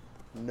said.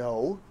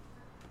 No.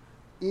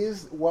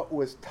 Is what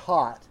was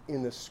taught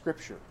in the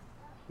Scripture.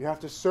 You have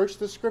to search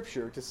the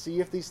Scripture to see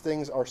if these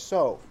things are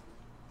so.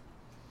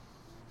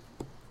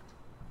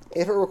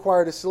 If it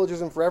required a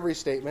syllogism for every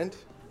statement,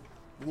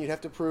 then you'd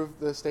have to prove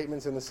the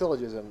statements in the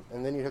syllogism,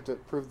 and then you'd have to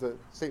prove the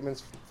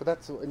statements for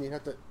that, and you'd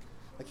have to,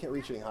 I can't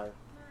reach any higher.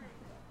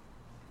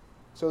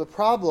 So the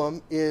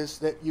problem is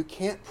that you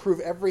can't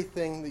prove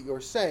everything that you're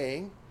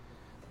saying,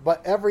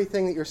 but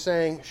everything that you're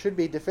saying should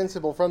be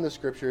defensible from the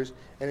Scriptures,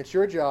 and it's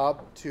your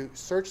job to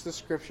search the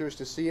Scriptures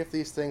to see if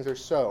these things are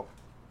so.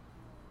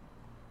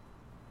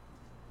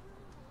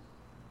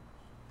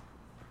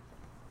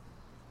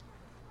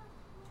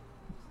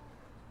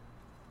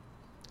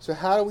 So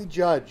how do we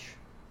judge?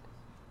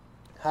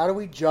 How do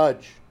we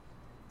judge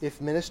if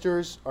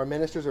ministers are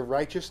ministers of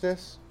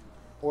righteousness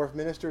or if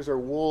ministers are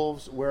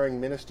wolves wearing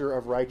minister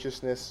of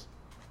righteousness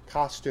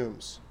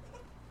costumes?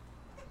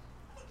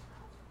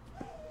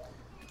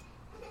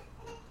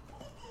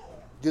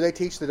 Do they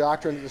teach the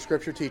doctrine that the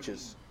Scripture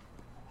teaches?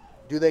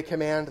 Do they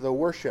command the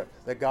worship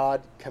that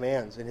God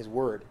commands in His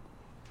Word?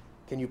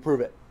 Can you prove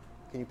it?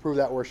 Can you prove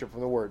that worship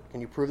from the Word? Can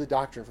you prove the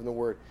doctrine from the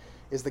Word?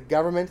 Is the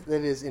government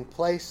that is in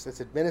place,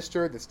 that's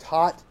administered, that's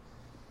taught,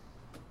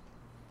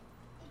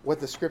 what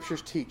the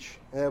Scriptures teach?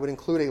 And that would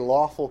include a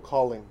lawful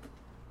calling.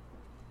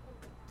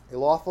 A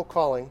lawful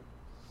calling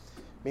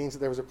means that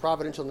there was a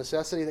providential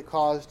necessity that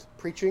caused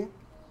preaching,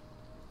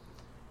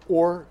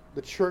 or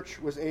the church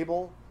was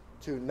able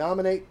to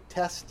nominate,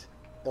 test,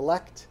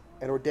 elect,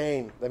 and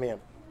ordain the man.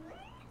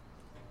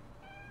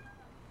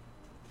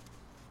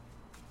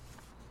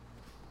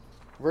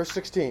 Verse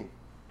 16.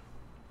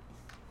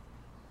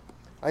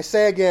 I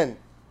say again,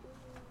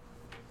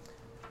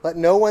 let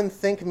no one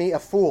think me a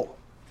fool.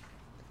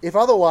 If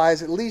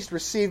otherwise, at least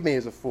receive me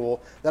as a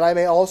fool, that I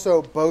may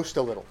also boast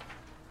a little.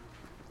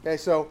 Okay,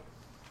 so,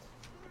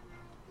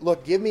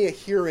 look, give me a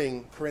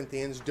hearing,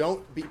 Corinthians.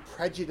 Don't be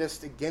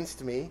prejudiced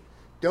against me.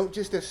 Don't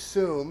just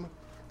assume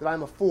that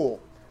I'm a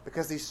fool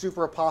because these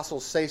super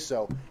apostles say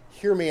so.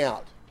 Hear me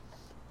out.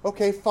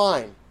 Okay,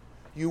 fine.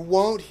 You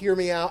won't hear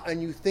me out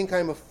and you think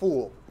I'm a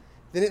fool.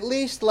 Then at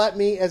least let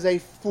me, as a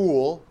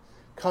fool,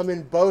 come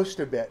and boast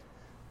a bit,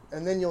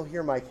 and then you'll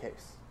hear my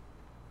case.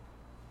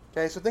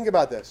 Okay, so think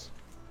about this.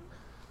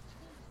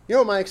 You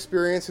know what my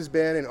experience has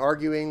been in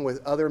arguing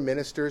with other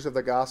ministers of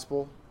the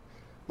gospel?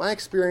 My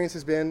experience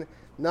has been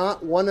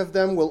not one of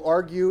them will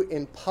argue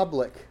in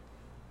public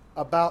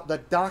about the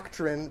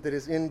doctrine that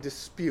is in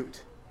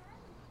dispute.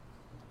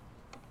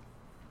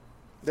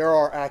 There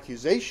are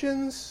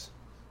accusations,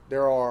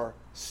 there are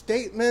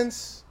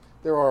statements,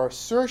 there are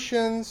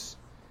assertions,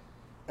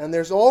 and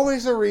there's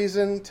always a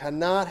reason to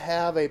not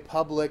have a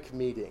public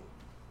meeting.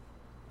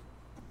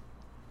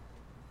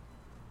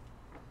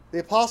 The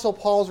Apostle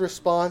Paul's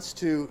response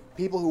to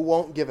people who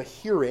won't give a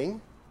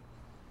hearing,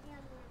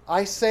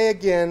 I say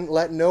again,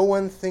 let no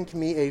one think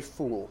me a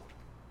fool.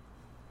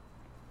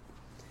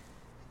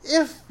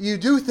 If you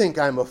do think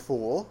I'm a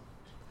fool,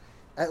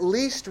 at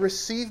least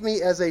receive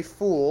me as a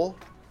fool,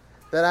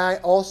 that I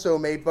also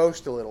may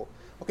boast a little.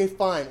 Okay,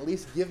 fine, at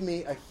least give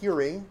me a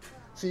hearing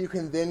so you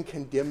can then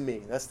condemn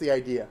me. That's the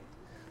idea.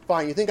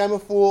 Fine, you think I'm a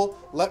fool?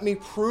 Let me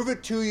prove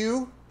it to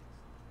you.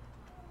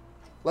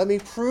 Let me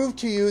prove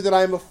to you that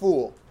I'm a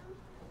fool.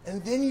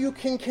 And then you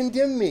can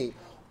condemn me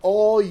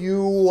all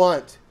you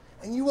want.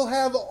 And you will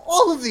have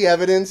all of the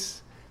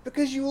evidence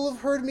because you will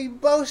have heard me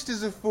boast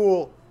as a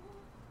fool.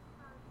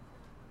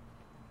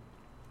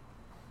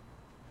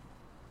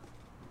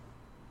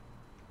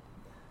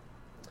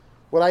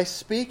 What I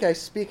speak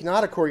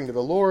not according to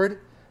the Lord,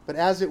 but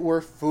as it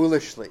were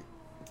foolishly,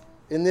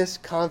 in this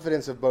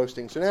confidence of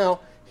boasting. So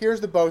now,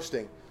 here's the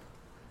boasting.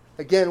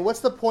 Again, what's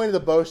the point of the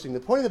boasting? The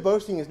point of the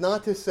boasting is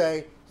not to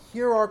say,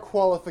 here are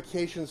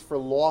qualifications for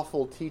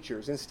lawful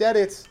teachers. Instead,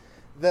 it's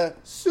the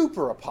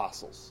super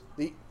apostles,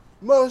 the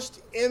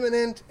most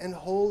eminent and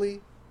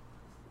holy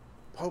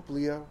Pope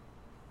Leo.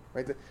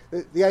 Right?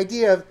 The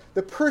idea of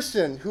the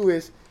person who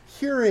is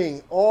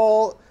hearing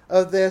all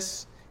of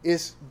this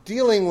is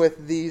dealing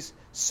with these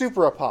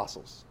super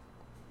apostles.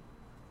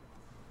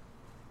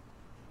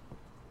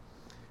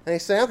 And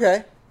he's saying,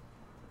 okay,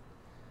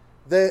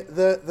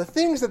 the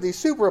things that these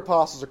super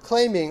apostles are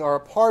claiming are a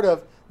part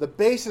of the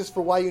basis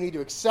for why you need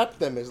to accept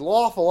them as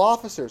lawful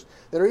officers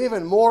that are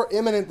even more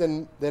eminent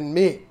than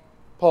me,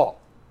 Paul.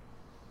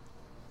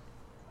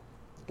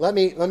 Let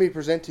me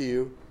present to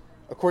you,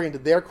 according to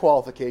their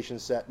qualification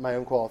set, my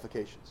own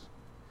qualifications.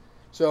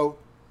 So,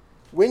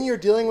 when you're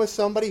dealing with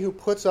somebody who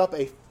puts up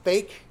a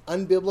fake,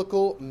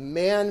 unbiblical,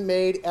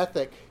 man-made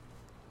ethic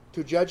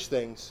to judge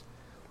things,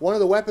 one of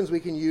the weapons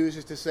we can use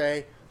is to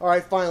say, all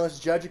right, fine, let's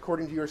judge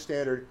according to your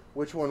standard.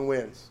 Which one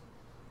wins?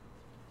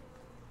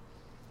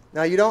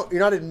 Now, you're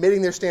not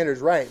admitting their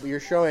standard's right, but you're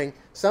showing,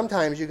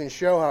 sometimes you can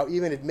show how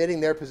even admitting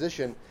their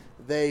position,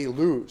 they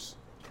lose.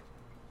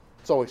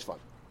 It's always fun.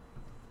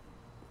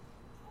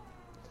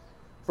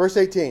 Verse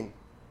 18,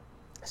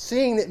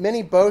 seeing that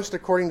many boast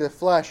according to the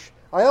flesh,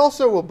 I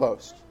also will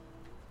boast.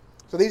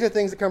 So these are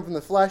things that come from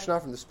the flesh,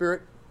 not from the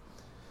Spirit.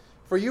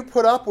 For you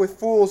put up with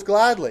fools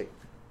gladly.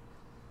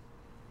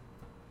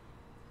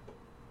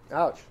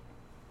 Ouch.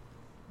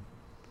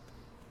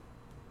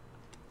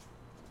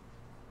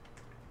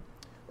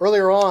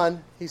 Earlier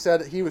on, he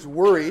said that he was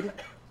worried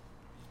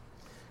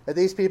that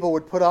these people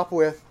would put up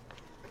with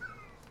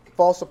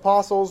false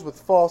apostles, with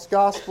false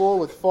gospel,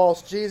 with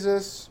false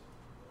Jesus,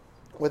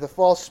 with a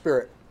false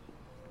spirit.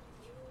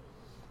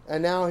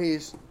 And now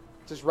he's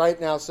just right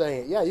now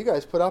saying, yeah, you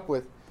guys put up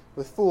with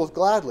fools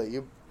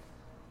gladly.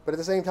 But at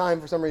the same time,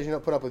 for some reason, you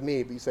don't put up with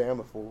me, but you say I'm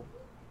a fool.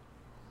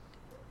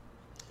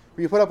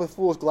 For you put up with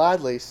fools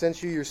gladly,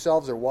 since you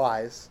yourselves are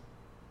wise.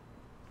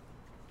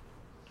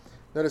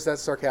 Notice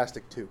that's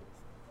sarcastic too.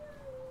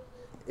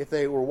 If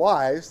they were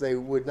wise, they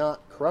would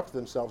not corrupt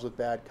themselves with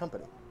bad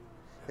company.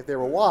 If they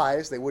were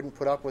wise, they wouldn't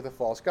put up with a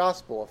false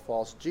gospel, a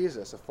false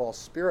Jesus, a false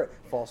spirit,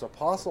 false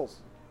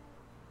apostles.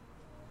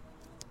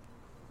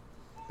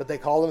 But they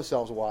call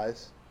themselves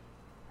wise.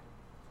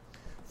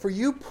 For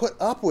you put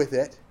up with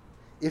it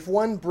if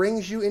one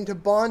brings you into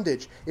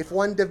bondage, if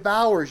one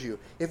devours you,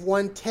 if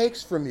one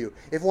takes from you,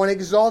 if one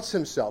exalts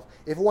himself,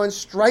 if one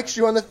strikes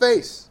you on the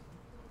face.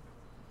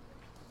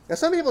 Now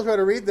some people try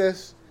to read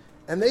this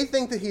and they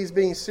think that he's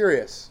being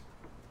serious.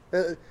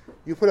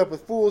 You put up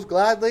with fools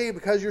gladly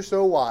because you're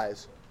so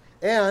wise.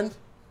 And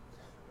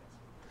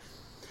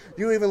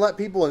you even let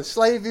people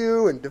enslave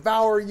you and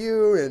devour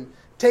you and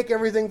take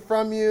everything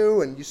from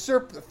you and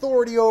usurp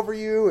authority over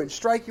you and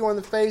strike you on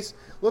the face.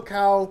 Look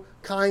how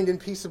kind and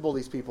peaceable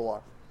these people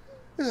are.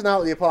 This is not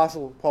what the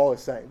Apostle Paul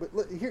is saying.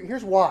 But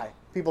here's why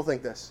people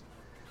think this.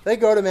 They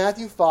go to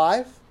Matthew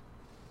 5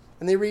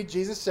 and they read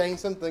Jesus saying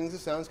some things that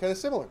sounds kind of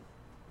similar.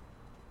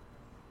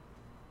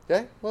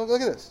 Okay? Well,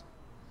 look at this.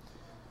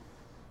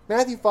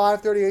 Matthew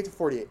 5, 38 to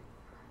 48.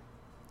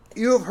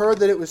 You have heard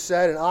that it was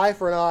said, an eye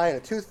for an eye and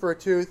a tooth for a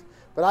tooth,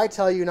 but I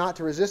tell you not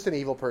to resist an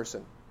evil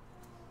person.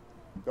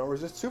 Don't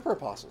resist super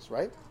apostles,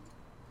 right?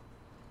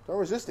 Don't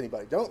resist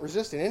anybody. Don't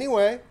resist in any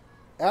way,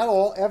 at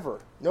all,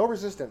 ever. No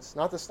resistance.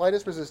 Not the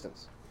slightest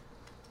resistance.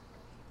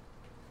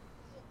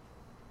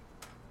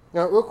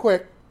 Now, real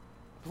quick,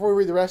 before we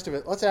read the rest of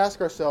it, let's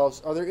ask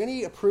ourselves, are there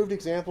any approved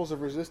examples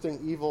of resisting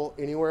evil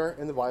anywhere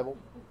in the Bible?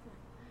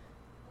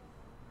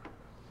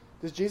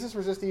 Does Jesus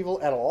resist evil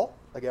at all?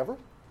 Like ever?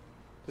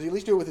 Does he at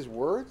least do it with his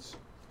words?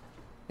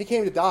 He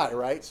came to die,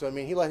 right? So,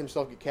 he let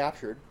himself get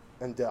captured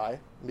and die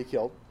and be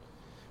killed.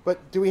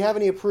 But do we have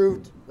any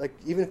approved, like,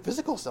 even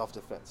physical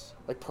self-defense?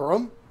 Like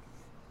Purim?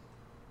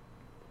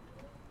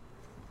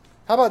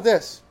 How about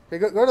this? Okay,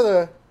 go to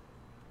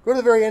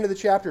the very end of the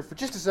chapter for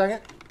just a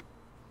second.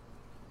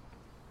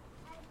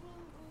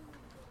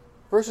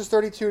 Verses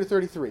 32 to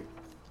 33.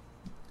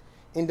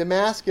 In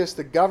Damascus,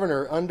 the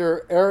governor,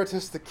 under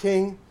Aretas the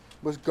king,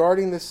 was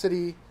guarding the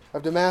city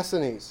of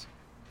Damascus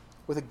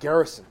with a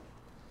garrison,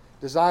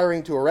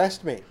 desiring to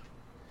arrest me.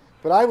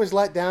 But I was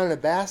let down in a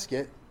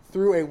basket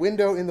through a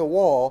window in the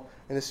wall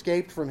and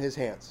escaped from his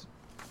hands.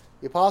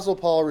 The Apostle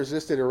Paul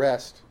resisted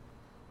arrest.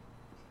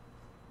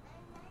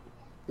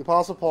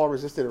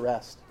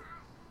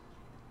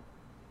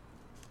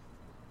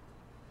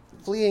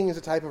 Fleeing is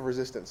a type of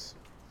resistance.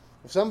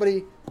 If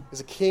somebody is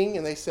a king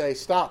and they say,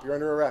 stop, you're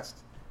under arrest,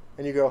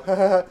 and you go, ha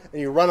ha ha,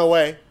 and you run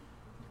away,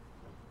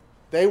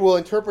 they will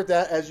interpret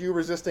that as you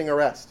resisting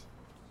arrest.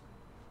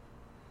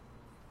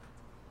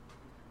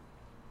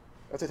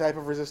 That's a type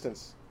of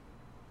resistance.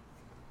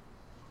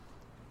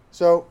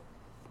 So,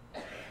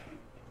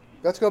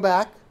 let's go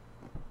back.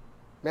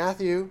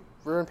 Matthew,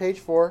 we're on page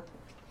 4.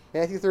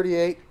 Matthew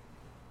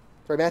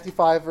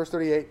 5, verse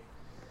 38.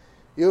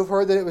 You have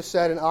heard that it was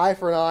said, an eye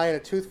for an eye and a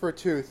tooth for a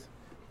tooth.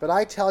 But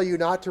I tell you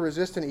not to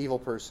resist an evil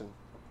person.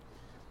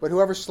 But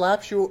whoever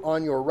slaps you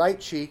on your right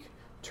cheek,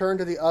 turn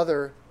to the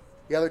other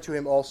to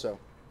him also.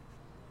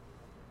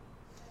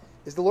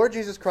 Is the Lord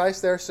Jesus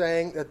Christ there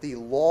saying that the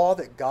law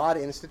that God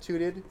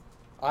instituted,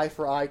 eye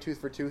for eye,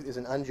 tooth for tooth, is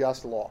an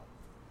unjust law?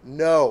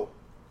 No.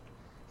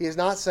 He is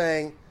not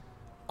saying,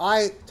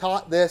 I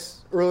taught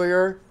this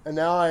earlier, and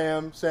now I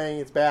am saying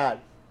it's bad.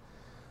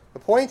 The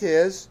point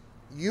is,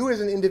 you as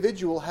an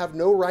individual have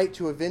no right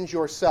to avenge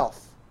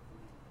yourself.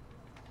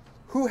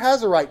 Who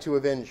has a right to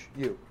avenge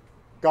you?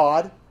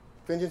 God.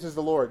 Vengeance is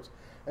the Lord's.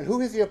 And who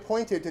has He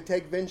appointed to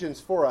take vengeance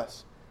for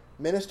us?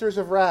 Ministers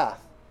of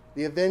wrath,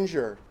 the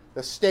avenger,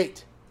 the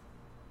state.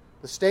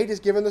 The state is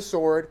given the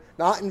sword,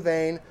 not in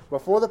vain,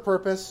 but for the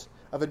purpose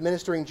of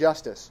administering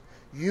justice.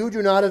 You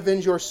do not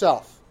avenge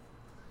yourself.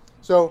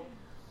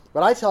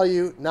 But I tell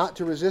you not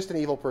to resist an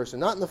evil person,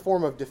 not in the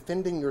form of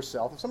defending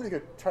yourself. If somebody's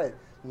going to try to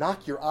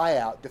knock your eye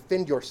out,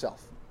 defend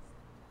yourself.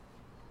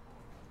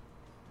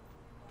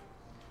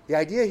 The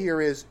idea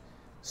here is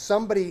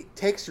somebody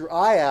takes your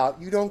eye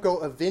out, you don't go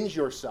avenge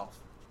yourself.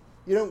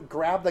 You don't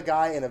grab the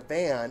guy in a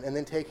van and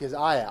then take his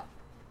eye out.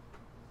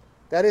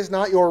 That is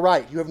not your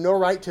right. You have no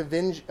right to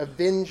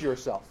avenge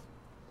yourself.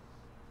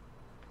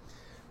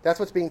 That's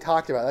what's being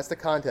talked about. That's the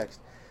context.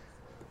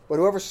 But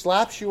whoever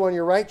slaps you on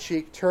your right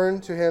cheek,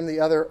 turn to him the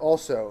other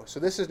also. So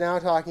this is now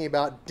talking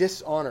about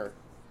dishonor.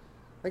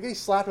 Like getting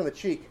slapped on the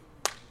cheek.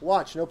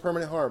 Watch, no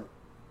permanent harm.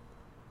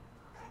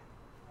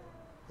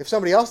 If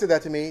somebody else did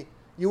that to me,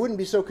 you wouldn't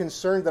be so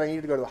concerned that I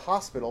needed to go to the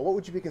hospital. What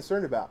would you be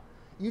concerned about?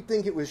 You'd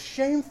think it was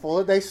shameful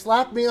that they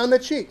slapped me on the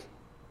cheek.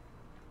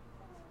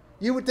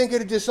 You would think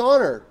it a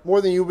dishonor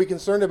more than you would be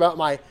concerned about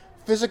my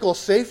physical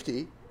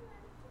safety.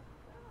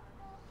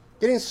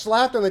 Getting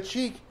slapped on the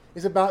cheek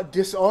is about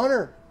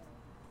dishonor.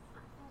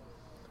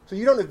 So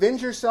you don't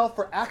avenge yourself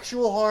for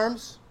actual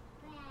harms.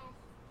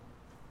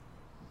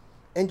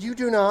 And you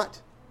do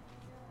not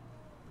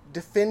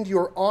defend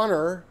your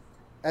honor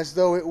as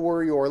though it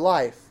were your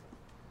life.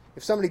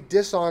 If somebody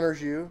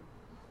dishonors you,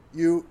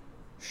 you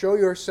show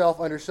yourself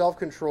under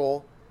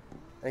self-control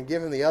and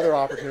give them the other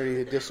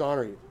opportunity to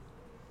dishonor you.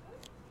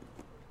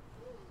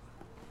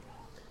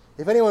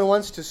 If anyone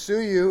wants to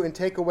sue you and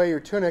take away your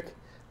tunic,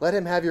 let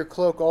him have your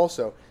cloak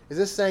also. Is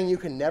this saying you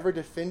can never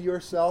defend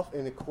yourself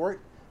in the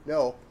court?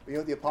 No. But you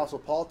know what the Apostle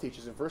Paul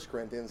teaches in 1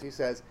 Corinthians? He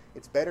says,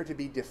 it's better to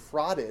be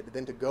defrauded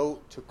than to go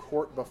to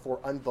court before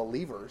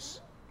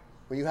unbelievers.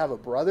 When you have a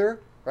brother,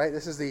 right?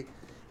 This is if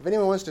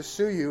anyone wants to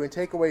sue you and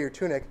take away your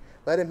tunic,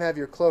 let him have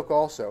your cloak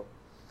also.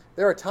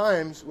 There are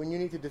times when you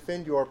need to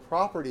defend your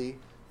property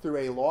through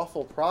a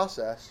lawful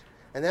process,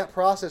 and that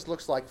process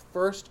looks like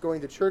first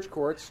going to church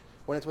courts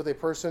when it's with a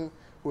person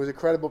who has a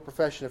credible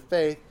profession of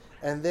faith,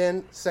 and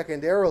then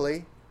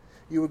secondarily,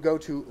 you would go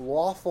to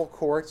lawful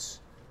courts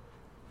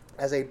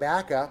as a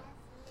backup,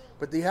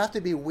 but you have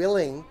to be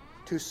willing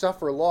to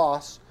suffer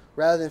loss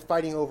rather than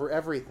fighting over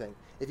everything.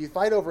 If you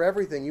fight over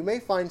everything, you may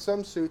find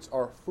some suits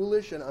are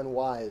foolish and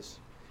unwise.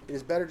 It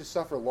is better to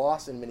suffer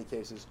loss in many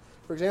cases.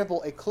 For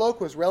example, a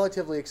cloak was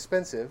relatively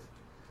expensive,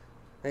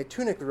 and a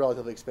tunic was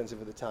relatively expensive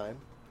at the time,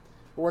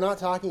 but we're not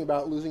talking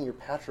about losing your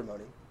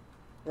patrimony.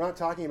 We're not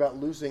talking about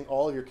losing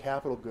all of your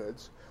capital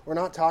goods. We're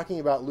not talking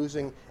about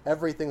losing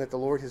everything that the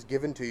Lord has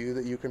given to you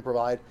that you can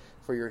provide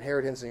for your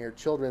inheritance and your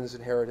children's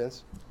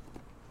inheritance.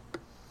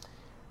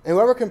 And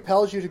whoever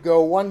compels you to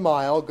go 1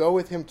 mile, go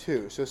with him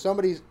 2. So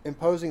somebody's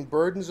imposing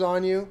burdens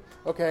on you.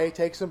 Okay,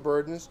 take some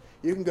burdens.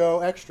 You can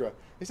go extra.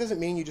 This doesn't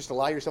mean you just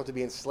allow yourself to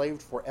be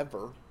enslaved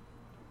forever.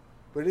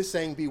 But it is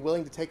saying be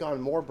willing to take on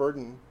more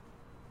burden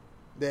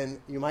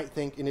than you might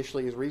think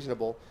initially is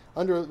reasonable.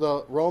 Under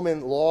the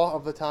Roman law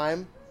of the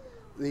time,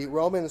 the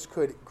Romans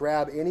could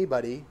grab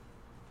anybody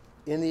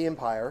in the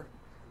empire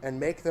and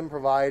make them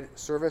provide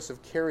service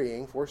of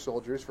carrying for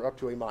soldiers for up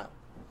to 1 mile.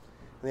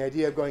 And the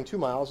idea of going 2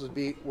 miles is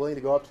be willing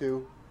to go up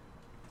to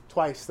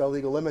twice the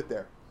legal limit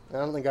there. And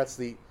I don't think that's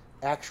the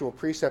actual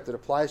precept that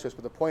applies to us,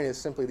 but the point is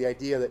simply the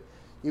idea that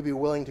you be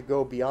willing to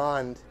go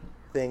beyond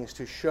things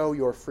to show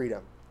your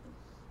freedom.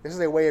 This is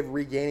a way of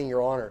regaining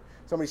your honor.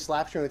 Somebody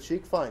slaps you on the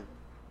cheek, fine.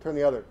 Turn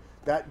the other.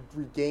 That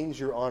regains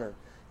your honor.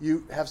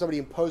 You have somebody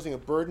imposing a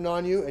burden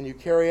on you and you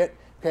carry it,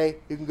 okay,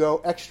 you can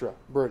go extra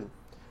burden.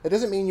 That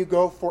doesn't mean you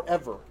go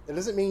forever. It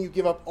doesn't mean you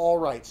give up all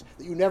rights,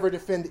 that you never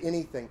defend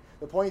anything.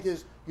 The point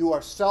is you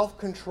are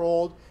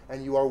self-controlled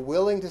and you are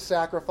willing to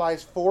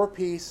sacrifice for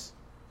peace.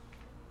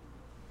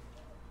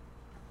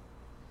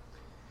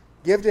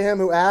 Give to him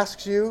who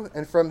asks you,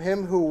 and from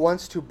him who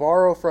wants to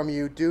borrow from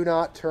you, do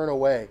not turn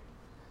away.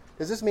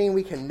 Does this mean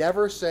we can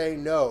never say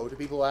no to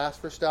people who ask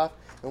for stuff,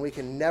 and we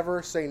can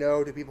never say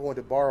no to people who want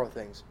to borrow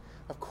things?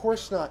 Of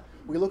course not.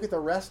 We look at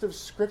the rest of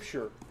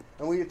Scripture,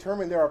 and we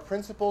determine there are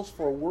principles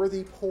for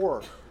worthy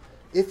poor.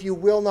 If you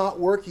will not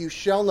work, you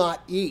shall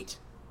not eat.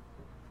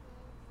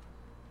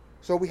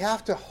 So we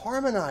have to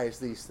harmonize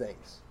these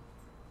things.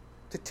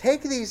 To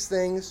take these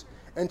things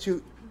and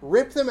to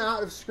rip them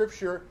out of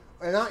Scripture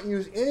and not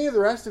use any of the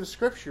rest of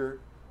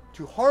Scripture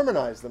to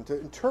harmonize them, to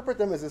interpret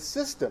them as a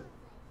system,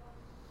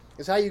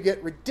 is how you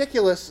get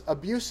ridiculous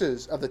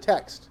abuses of the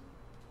text.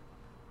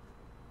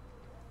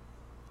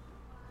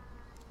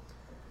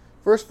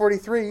 Verse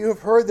 43, you have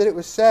heard that it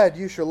was said,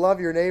 you shall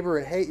love your neighbor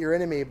and hate your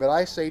enemy. But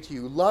I say to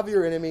you, love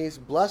your enemies,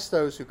 bless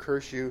those who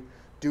curse you,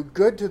 do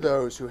good to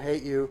those who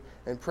hate you,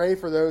 and pray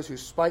for those who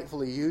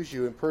spitefully use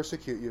you and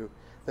persecute you,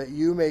 that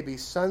you may be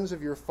sons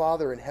of your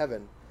Father in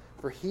heaven.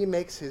 For he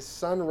makes his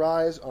sun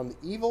rise on the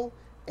evil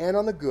and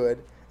on the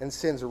good, and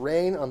sends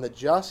rain on the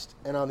just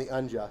and on the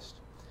unjust.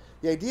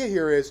 The idea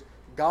here is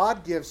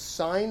God gives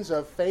signs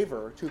of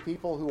favor to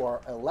people who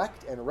are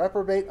elect and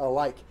reprobate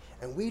alike,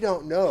 and we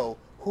don't know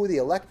who the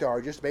elect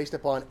are just based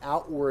upon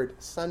outward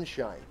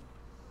sunshine.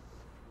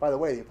 By the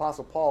way, the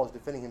Apostle Paul is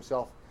defending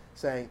himself,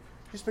 saying,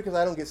 just because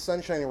I don't get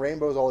sunshine and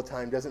rainbows all the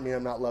time doesn't mean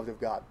I'm not loved of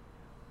God.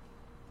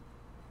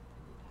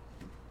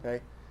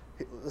 Okay?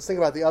 Let's think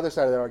about the other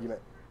side of that argument.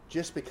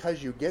 Just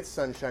because you get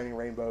sunshine and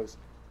rainbows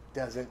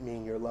doesn't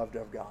mean you're loved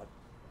of God.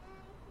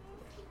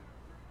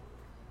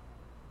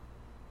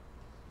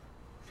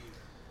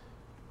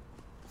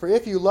 For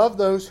if you love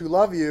those who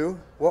love you,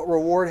 what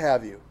reward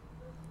have you?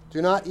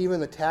 Do not even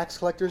the tax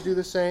collectors do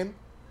the same?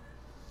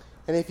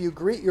 And if you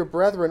greet your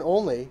brethren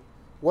only,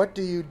 what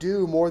do you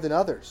do more than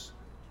others?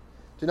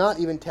 Do not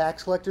even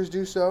tax collectors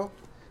do so?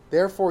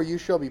 Therefore you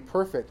shall be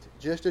perfect,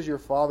 just as your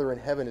Father in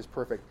heaven is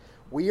perfect.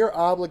 We are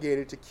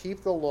obligated to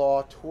keep the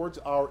law towards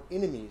our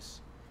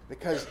enemies,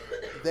 because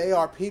they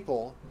are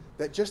people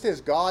that just as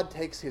God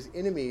takes his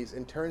enemies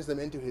and turns them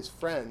into his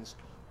friends,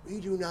 we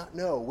do not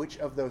know which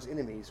of those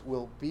enemies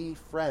will be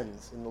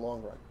friends in the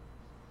long run.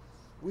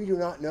 We do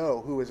not know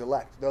who is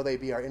elect, though they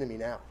be our enemy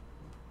now.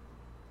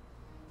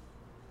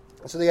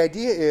 So the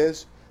idea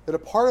is that a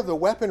part of the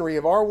weaponry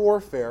of our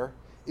warfare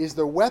is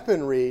the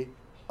weaponry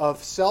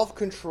of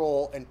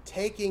self-control and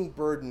taking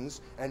burdens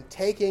and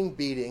taking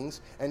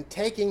beatings and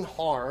taking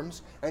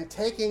harms and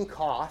taking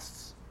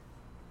costs.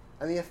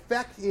 And the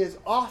effect is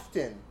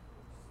often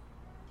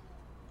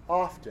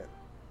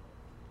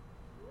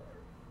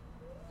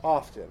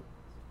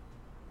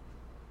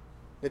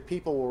that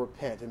people will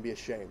repent and be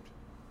ashamed.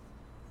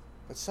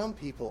 But some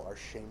people are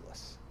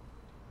shameless.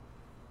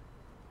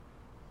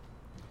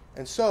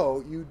 And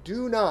so you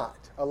do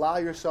not allow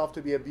yourself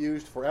to be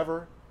abused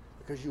forever,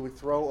 because you would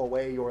throw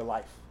away your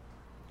life.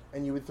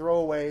 And you would throw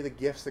away the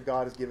gifts that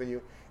God has given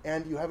you.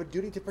 And you have a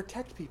duty to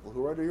protect people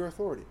who are under your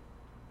authority.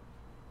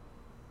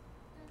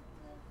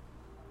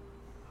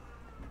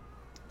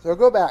 So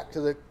go back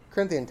to the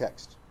Corinthian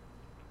text.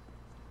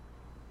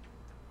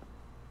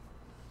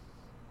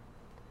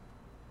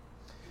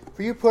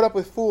 For you put up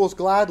with fools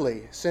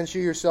gladly, since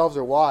you yourselves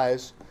are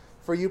wise.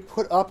 For you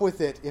put up with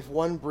it if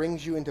one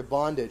brings you into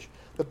bondage.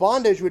 The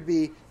bondage would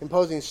be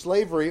imposing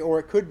slavery, or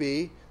it could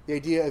be the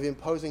idea of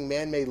imposing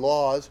man-made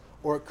laws,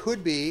 or it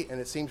could be,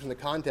 and it seems from the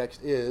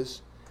context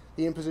is,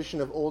 the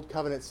imposition of old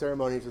covenant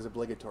ceremonies as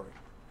obligatory.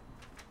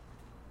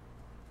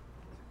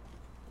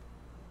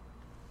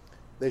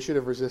 They should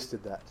have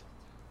resisted that.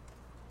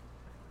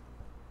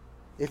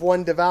 If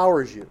one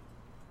devours you,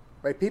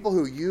 right? People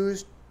who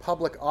use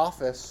public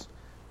office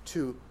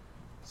to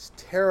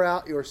tear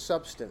out your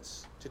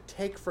substance, to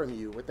take from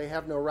you what they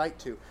have no right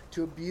to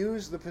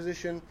abuse the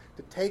position,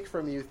 to take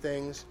from you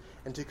things,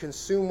 and to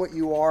consume what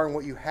you are and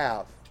what you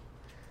have.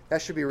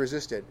 That should be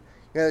resisted.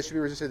 That should be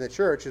resisted in the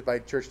church is by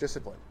church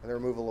discipline and the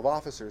removal of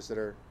officers that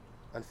are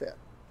unfit.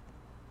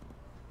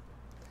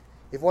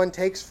 If one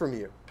takes from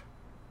you,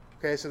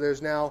 okay, so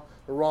there's now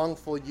the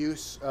wrongful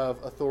use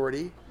of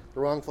authority, the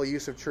wrongful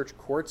use of church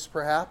courts,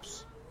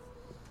 perhaps.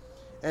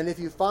 And if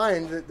you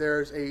find that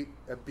there's a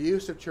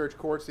abuse of church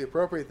courts, the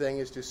appropriate thing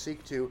is to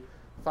seek to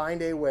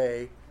find a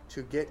way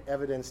to get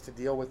evidence to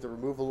deal with the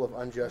removal of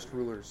unjust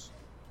rulers.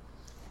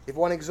 If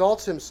one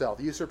exalts himself,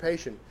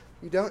 usurpation,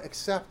 you don't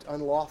accept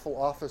unlawful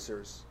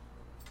officers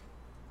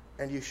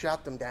and you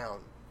shout them down.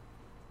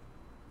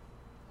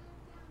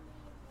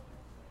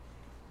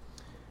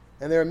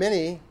 And there are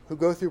many who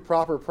go through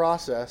proper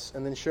process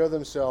and then show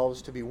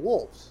themselves to be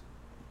wolves.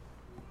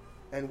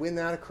 And when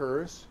that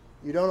occurs,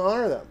 you don't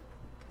honor them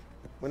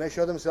when they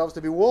show themselves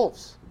to be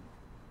wolves.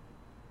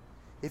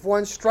 If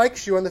one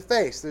strikes you on the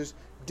face, there's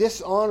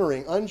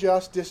dishonoring,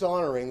 unjust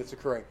dishonoring that's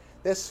occurring.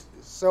 This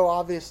so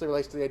obviously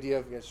relates to the idea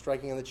of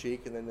striking on the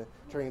cheek and then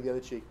turning the other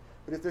cheek.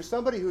 But if there's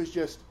somebody who is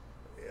just,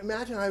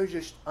 imagine I was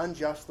just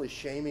unjustly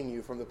shaming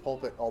you from the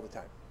pulpit all the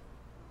time.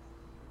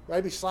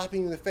 I'd be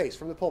slapping you in the face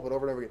from the pulpit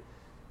over and over again.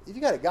 If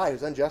you got a guy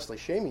who's unjustly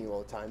shaming you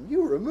all the time,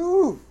 you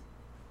remove.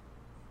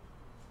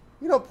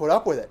 You don't put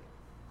up with it.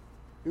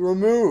 You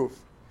remove.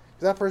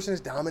 Because that person is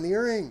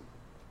domineering.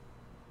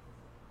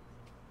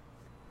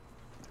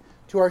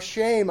 To our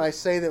shame, I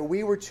say that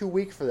we were too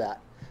weak for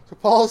that. So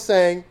Paul is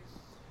saying,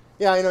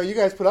 yeah, you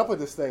guys put up with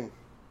this thing,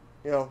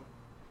 but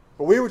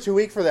we were too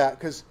weak for that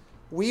because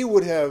we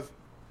would have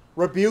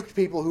rebuked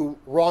people who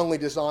wrongly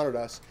dishonored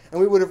us, and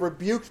we would have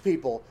rebuked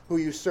people who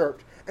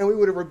usurped, and we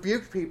would have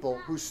rebuked people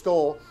who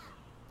stole,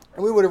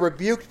 and we would have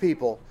rebuked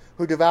people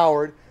who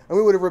devoured, and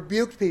we would have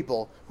rebuked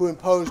people who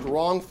imposed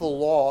wrongful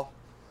law.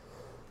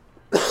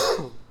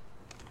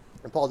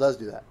 And Paul does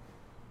do that.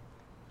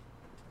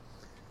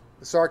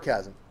 The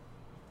sarcasm.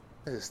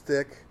 It is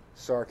thick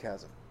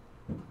sarcasm.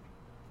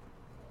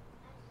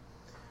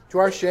 To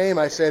our shame,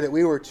 I say that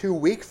we were too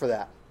weak for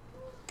that.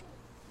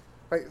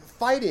 Right?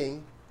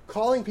 Fighting,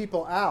 calling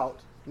people out,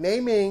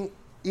 naming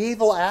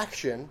evil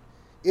action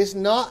is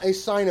not a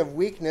sign of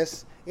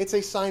weakness. It's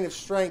a sign of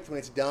strength when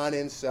it's done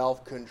in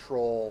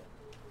self-control.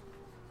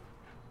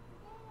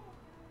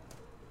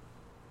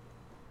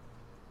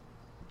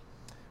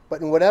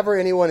 But in whatever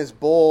anyone is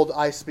bold,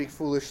 I speak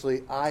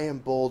foolishly. I am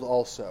bold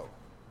also.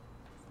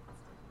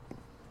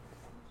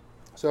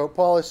 So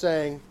Paul is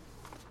saying,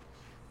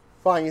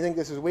 fine, you think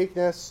this is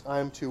weakness.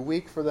 I'm too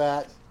weak for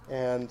that.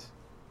 And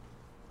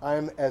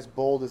I'm as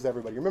bold as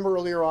everybody. Remember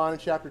earlier on in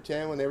chapter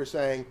 10 when they were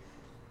saying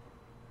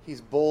he's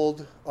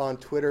bold on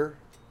Twitter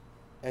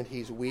and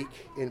he's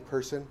weak in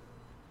person?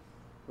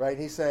 Right?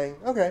 He's saying,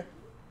 okay,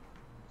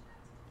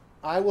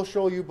 I will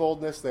show you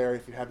boldness there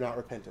if you have not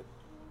repented.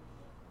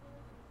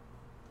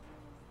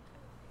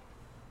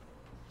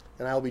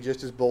 And I will be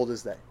just as bold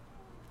as they.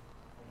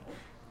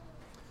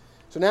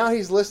 So now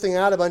he's listing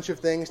out a bunch of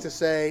things to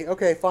say,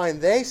 okay, fine,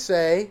 they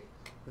say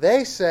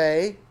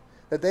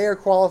that they are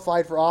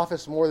qualified for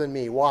office more than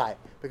me. Why?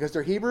 Because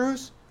they're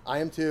Hebrews? I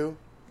am too.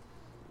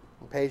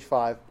 On page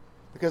 5.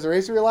 Because they're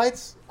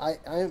Israelites?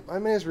 I'm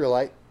an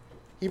Israelite.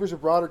 Hebrews are a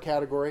broader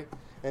category,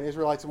 and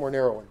Israelites a more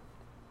narrow one.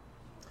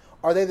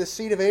 Are they the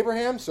seed of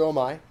Abraham? So am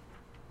I.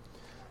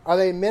 Are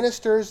they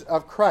ministers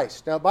of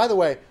Christ? Now, by the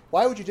way,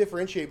 why would you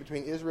differentiate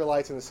between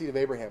Israelites and the seed of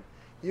Abraham?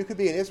 You could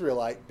be an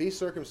Israelite, be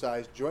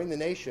circumcised, join the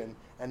nation,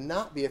 and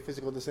not be a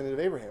physical descendant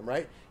of Abraham,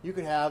 right? You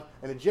could have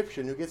an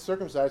Egyptian who gets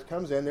circumcised,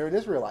 comes in, they're an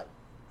Israelite.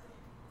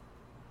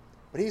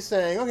 But he's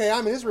saying, okay,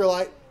 I'm an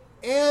Israelite,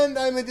 and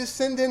I'm a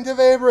descendant of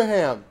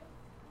Abraham.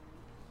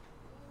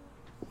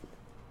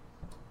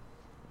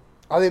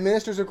 Are they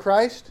ministers of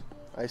Christ?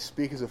 I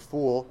speak as a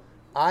fool.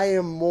 I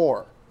am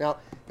more. Now,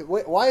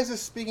 why is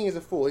this speaking as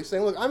a fool? He's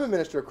saying, look, I'm a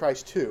minister of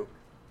Christ too.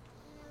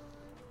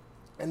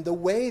 And the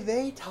way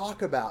they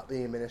talk about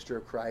being a minister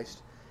of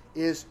Christ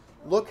is,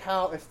 look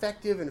how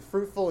effective and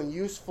fruitful and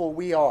useful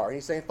we are. And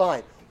he's saying,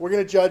 fine, we're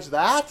going to judge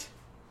that.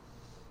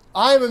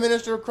 I am a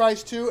minister of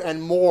Christ too,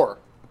 and more.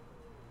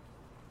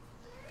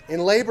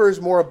 In labor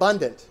is more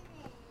abundant.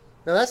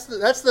 Now that's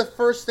the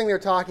first thing they're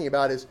talking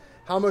about is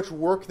how much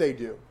work they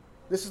do.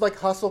 This is like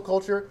hustle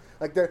culture.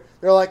 Like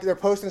they're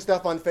posting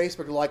stuff on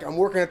Facebook like, I'm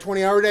working a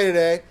 20-hour day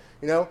today,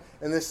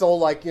 and this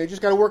whole you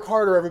just got to work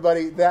harder,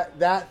 everybody.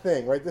 That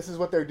thing, right? This is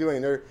what they're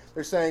doing.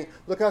 They're saying,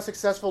 look how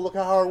successful, look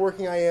how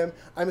hardworking I am.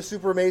 I'm a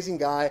super amazing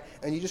guy,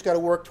 and you just got to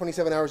work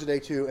 27 hours a day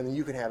too, and then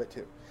you can have it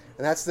too.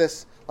 And that's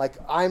this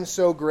I'm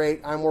so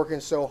great, I'm working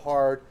so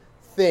hard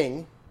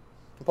thing.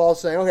 And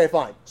Paul's saying, okay,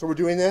 fine. So we're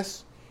doing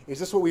this. Is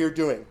this what we are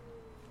doing?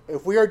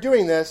 If we are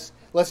doing this,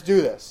 let's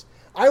do this.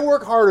 I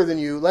work harder than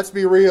you. Let's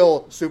be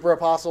real, super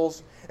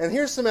apostles. And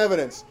here's some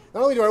evidence.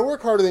 Not only do I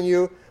work harder than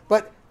you,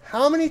 but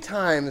how many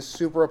times,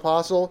 super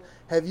apostle,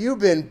 have you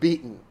been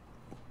beaten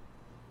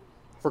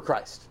for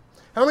Christ?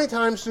 How many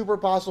times, super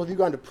apostle, have you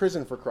gone to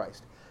prison for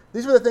Christ?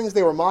 These were the things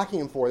they were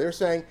mocking him for. They were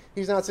saying,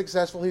 he's not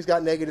successful, he's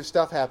got negative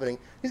stuff happening.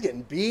 He's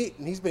getting beat,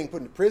 and he's being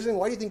put into prison.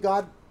 Why do you think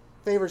God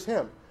favors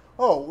him?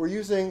 Oh, we're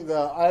using the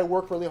I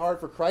work really hard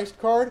for Christ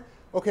card?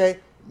 Okay,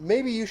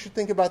 maybe you should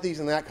think about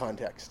these in that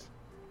context.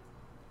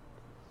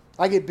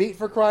 I get beat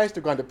for Christ,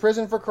 I've gone to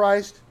prison for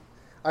Christ,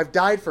 I've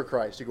died for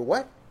Christ. You go,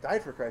 what?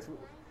 Died for Christ?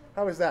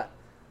 How is that?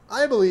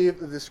 I believe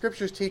that the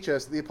scriptures teach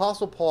us that the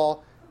Apostle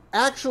Paul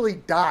actually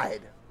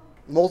died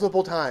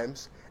multiple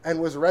times and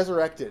was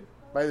resurrected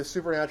by the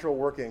supernatural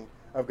working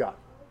of God.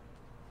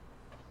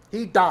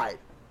 He died.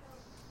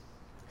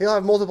 He'll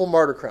have multiple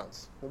martyr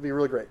crowns. It'll be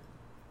really great.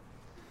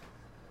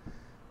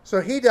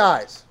 So he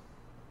dies.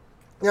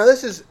 Now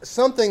this is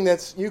something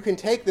that's, you can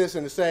take this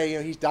and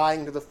say, he's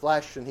dying to the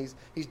flesh and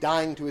he's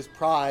dying to his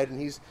pride and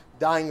he's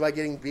dying by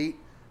getting beat.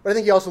 But I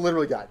think he also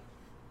literally died.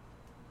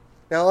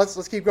 Now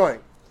let's keep going.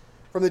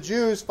 From the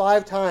Jews,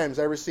 5 times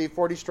I received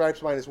 40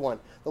 stripes minus 1.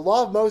 The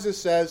law of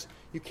Moses says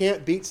you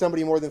can't beat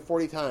somebody more than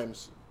 40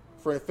 times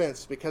for an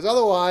offense, because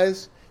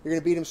otherwise you're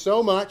going to beat him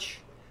so much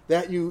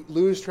that you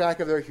lose track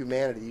of their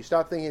humanity. You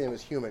stop thinking of him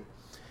as human.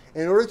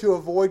 And in order to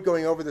avoid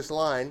going over this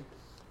line,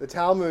 the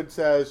Talmud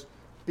says,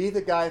 beat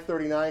the guy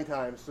 39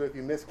 times, so if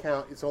you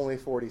miscount, it's only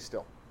 40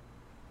 still.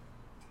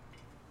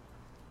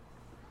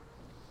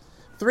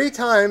 3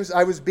 times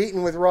I was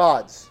beaten with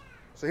rods.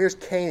 So here's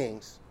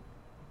canings.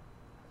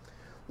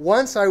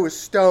 Once I was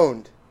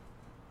stoned.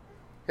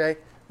 Okay?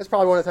 That's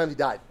probably one of the times he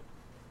died.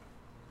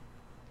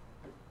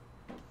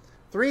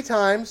 3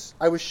 times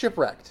I was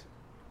shipwrecked.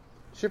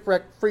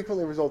 Shipwreck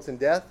frequently results in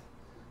death.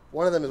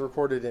 One of them is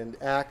recorded in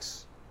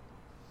Acts.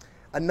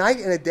 A night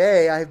and a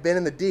day I have been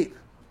in the deep.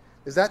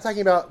 Is that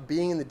talking about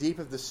being in the deep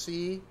of the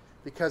sea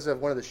because of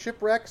one of the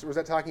shipwrecks? Or is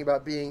that talking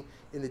about being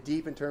in the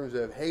deep in terms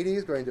of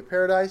Hades, going to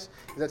paradise?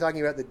 Is that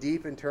talking about the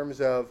deep in terms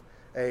of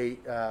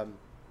an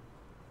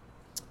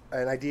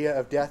idea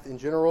of death in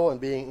general and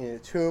being in a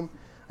tomb?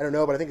 I don't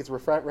know, but I think it's a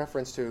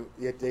reference to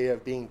the idea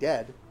of being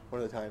dead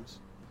one of the times.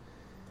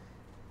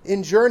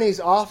 In journeys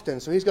often,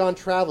 so he's gone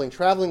traveling.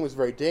 Traveling was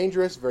very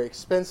dangerous, very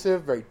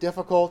expensive, very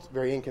difficult,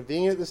 very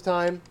inconvenient at this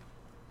time.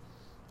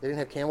 They didn't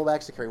have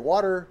camelbacks to carry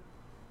water.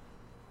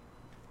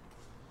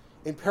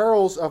 In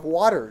perils of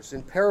waters,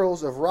 in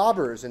perils of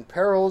robbers, in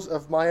perils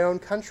of my own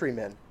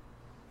countrymen.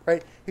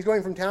 Right? He's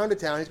going from town to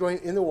town. He's going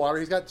in the water.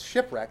 He's got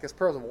shipwreck. That's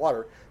perils of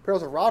water.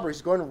 Perils of robbers.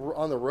 He's going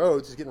on the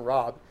roads. He's getting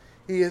robbed.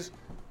 He is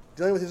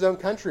dealing with his own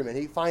countrymen.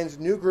 He finds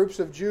new groups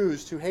of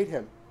Jews to hate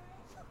him.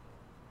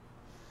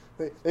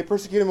 They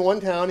persecute him in one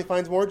town. He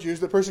finds more Jews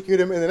that persecute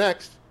him in the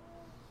next.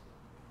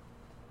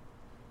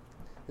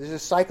 There's a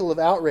cycle of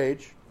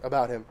outrage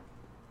about him.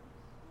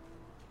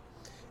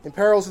 In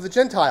perils of the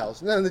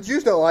Gentiles. And then the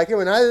Jews don't like him,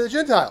 and neither do the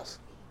Gentiles.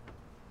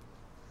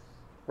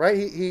 Right?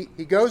 He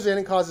goes in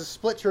and causes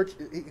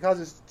he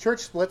causes church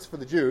splits for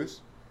the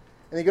Jews,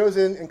 and he goes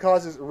in and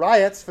causes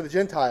riots for the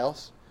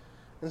Gentiles.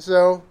 And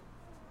so,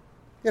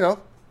 he's not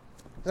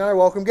a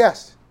welcome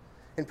guest.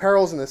 In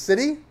perils in the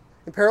city,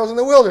 in perils in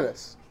the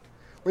wilderness.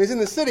 When he's in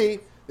the city,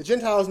 the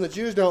Gentiles and the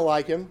Jews don't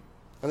like him,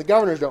 and the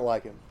governors don't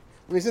like him.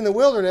 When he's in the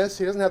wilderness,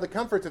 he doesn't have the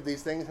comforts of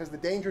these things. He has the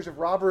dangers of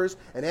robbers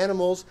and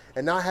animals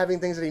and not having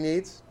things that he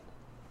needs.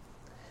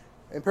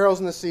 And perils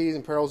in the seas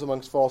and perils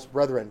amongst false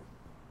brethren.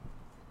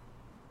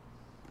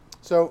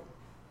 So,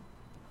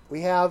 we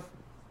have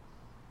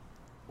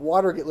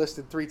water get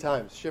listed 3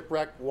 times.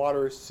 Shipwreck,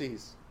 waters,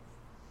 seas.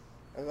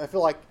 And I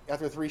feel like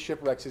after 3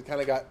 shipwrecks, he's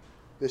kind of got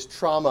this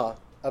trauma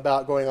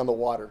about going on the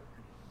water.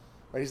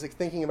 Right? He's like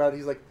thinking about it.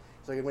 He's like,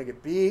 I'm going to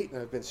get beat,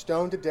 and I've been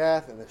stoned to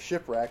death, and the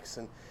shipwrecks,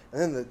 and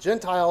then the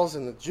Gentiles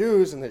and the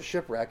Jews and the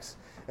shipwrecks.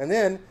 And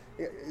then,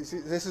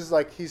 this is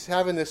like, he's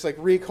having this like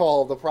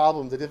recall of the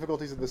problem, the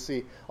difficulties of the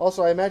sea.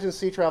 Also, I imagine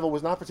sea travel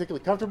was not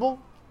particularly comfortable.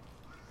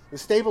 The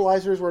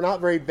stabilizers were not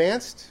very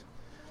advanced.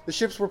 The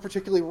ships were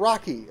particularly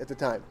rocky at the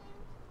time.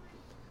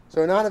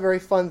 So not a very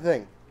fun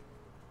thing.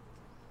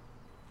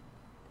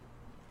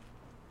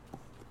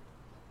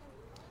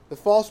 The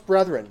false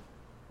brethren.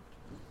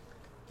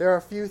 There are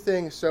few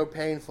things so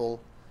painful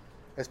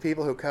as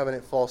people who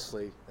covenant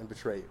falsely and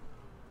betray you.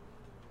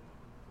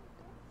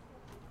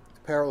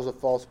 Perils of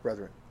false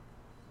brethren.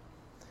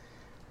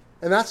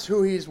 And that's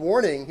who he's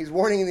warning. He's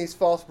warning these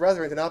false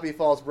brethren to not be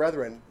false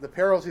brethren. The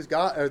perils he's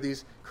got are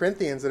these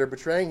Corinthians that are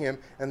betraying him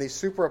and these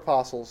super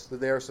apostles that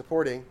they are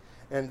supporting,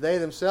 and they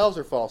themselves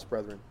are false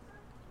brethren.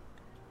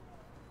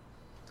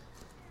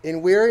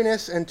 In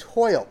weariness and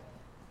toil.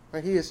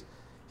 Right? He is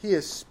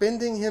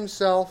spending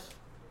himself.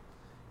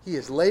 He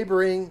is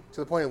laboring to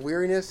the point of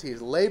weariness. He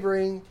is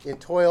laboring in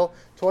toil.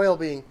 Toil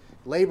being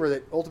labor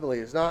that ultimately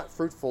is not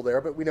fruitful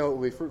there, but we know it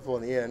will be fruitful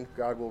in the end.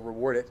 God will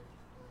reward it.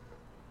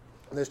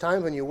 And there's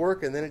times when you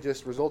work and then it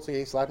just results in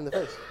getting slapped in the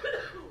face.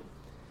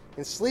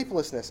 In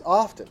sleeplessness,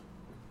 often.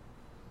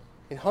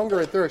 In hunger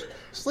and thirst.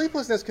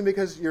 Sleeplessness can be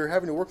because you're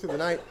having to work through the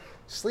night.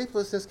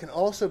 Sleeplessness can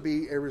also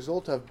be a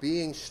result of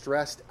being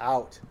stressed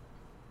out.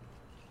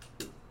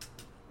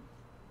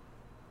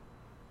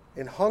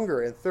 In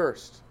hunger and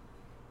thirst.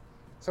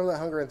 Some of that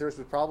hunger and thirst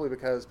was probably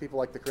because people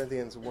like the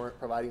Corinthians weren't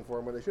providing for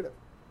them where they should have.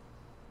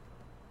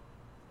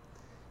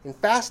 In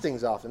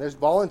fastings often, there's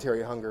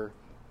voluntary hunger.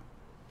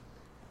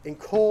 In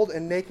cold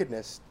and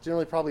nakedness,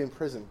 generally probably in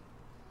prison.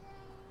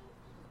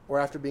 Or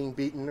after being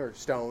beaten or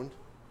stoned,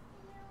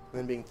 and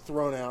then being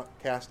thrown out,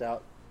 cast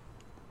out.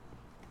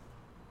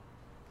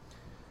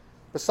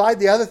 Beside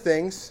the other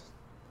things,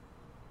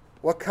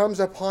 what comes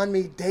upon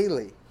me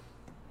daily?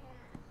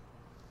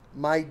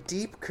 My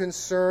deep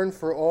concern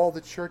for all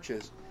the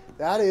churches.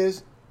 That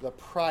is the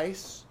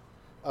price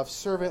of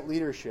servant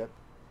leadership.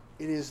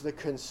 It is the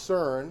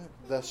concern,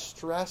 the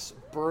stress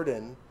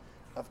burden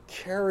of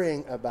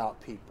caring about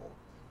people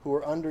who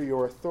are under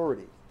your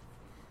authority.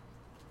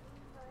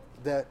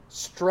 That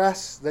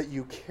stress that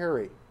you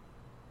carry.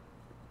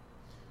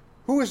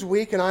 Who is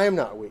weak and I am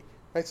not weak?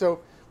 Right?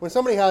 So when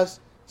somebody has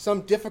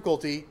some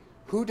difficulty,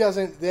 who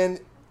doesn't then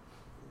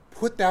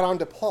put that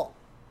onto Paul?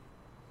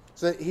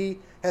 So that he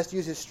has to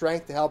use his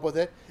strength to help with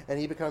it, and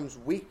he becomes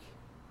weak.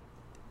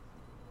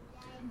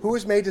 Who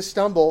is made to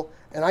stumble,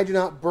 and I do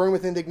not burn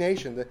with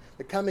indignation?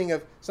 The coming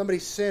of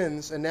somebody's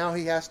sins, and now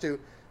he has to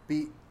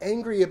be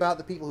angry about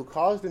the people who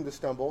caused him to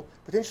stumble,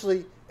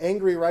 potentially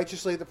angry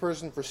righteously at the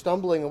person for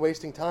stumbling and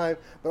wasting time,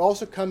 but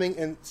also coming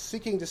and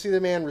seeking to see the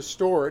man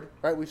restored.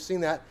 Right? We've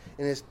seen that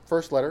in his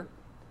first letter.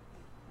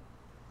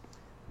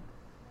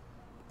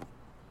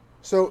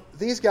 So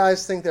these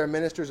guys think they're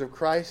ministers of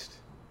Christ.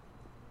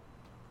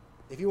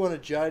 If you want to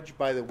judge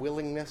by the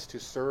willingness to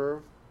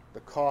serve, the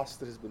cost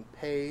that has been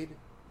paid,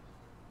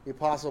 the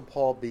Apostle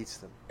Paul beats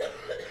them.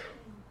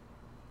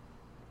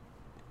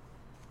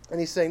 And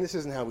he's saying this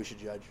isn't how we should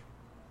judge.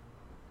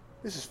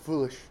 This is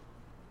foolish.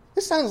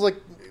 This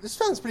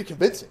sounds pretty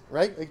convincing,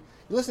 right? Like,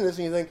 you listen to this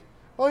and you think,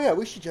 oh yeah,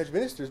 we should judge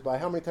ministers by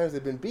how many times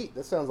they've been beat.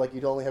 That sounds like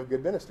you'd only have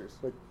good ministers.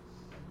 Like,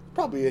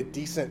 probably a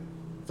decent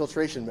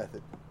filtration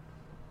method.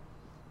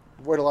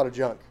 Avoid a lot of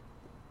junk.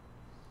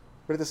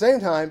 But at the same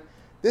time,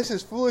 this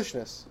is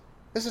foolishness.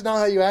 This is not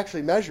how you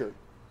actually measure.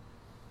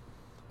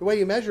 The way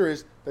you measure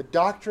is the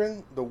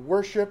doctrine, the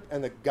worship,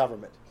 and the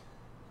government.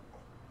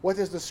 What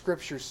does the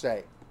Scripture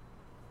say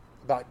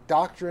about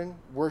doctrine,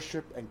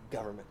 worship, and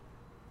government?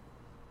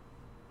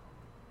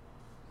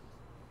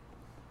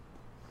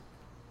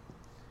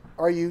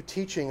 Are you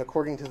teaching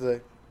according to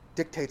the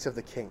dictates of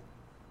the king?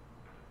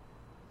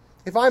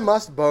 If I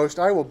must boast,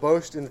 I will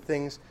boast in the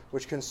things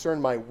which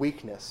concern my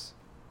weakness,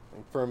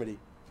 infirmity.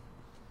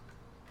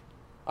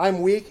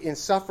 I'm weak in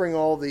suffering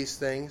all these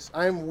things.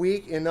 I'm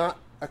weak in not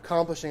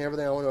accomplishing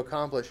everything I want to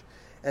accomplish.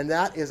 And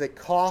that is a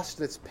cost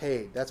that's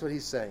paid. That's what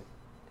he's saying.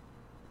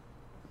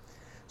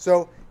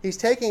 So he's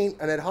taking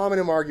an ad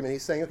hominem argument.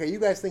 He's saying, okay, you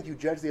guys think you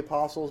judge the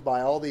apostles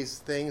by all these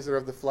things that are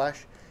of the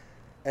flesh.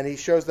 And he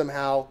shows them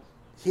how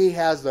he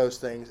has those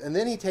things. And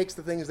then he takes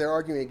the things they're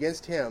arguing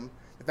against him,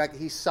 the fact that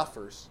he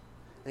suffers,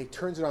 and he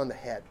turns it on the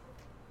head.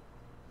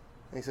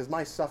 And he says,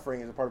 my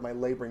suffering is a part of my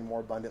laboring more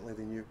abundantly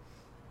than you.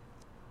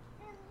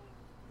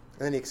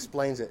 And then he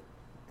explains it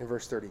in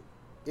verse 30.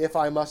 If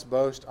I must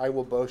boast, I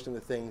will boast in the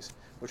things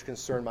which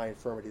concern my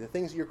infirmity. The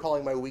things you're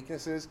calling my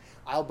weaknesses,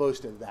 I'll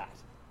boast in that.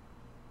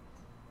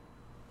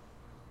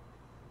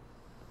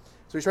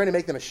 So he's trying to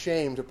make them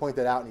ashamed to point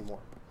that out anymore.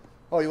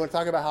 Oh, you want to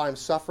talk about how I'm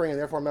suffering and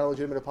therefore I'm not a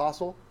legitimate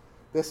apostle?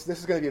 This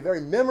is going to be a very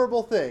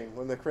memorable thing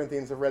when the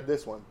Corinthians have read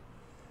this one.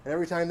 And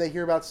every time they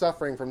hear about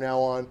suffering from now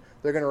on,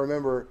 they're going to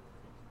remember,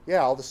 yeah,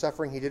 all the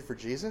suffering he did for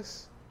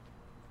Jesus.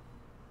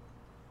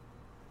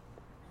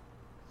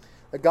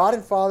 The God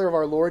and Father of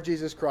our Lord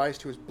Jesus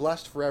Christ, who is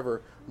blessed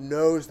forever,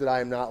 knows that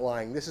I am not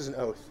lying. This is an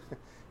oath.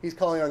 He's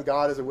calling on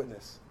God as a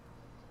witness.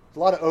 There's a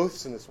lot of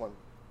oaths in this one.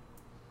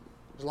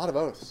 There's a lot of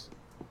oaths.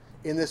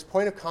 In this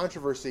point of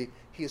controversy,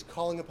 he is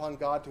calling upon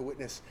God to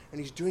witness, and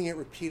he's doing it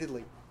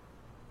repeatedly.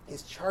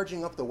 He's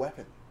charging up the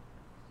weapon.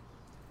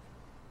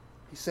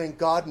 He's saying,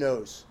 God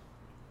knows.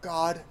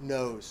 God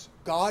knows.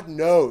 God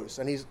knows.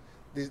 And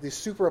these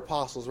super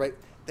apostles, right?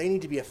 They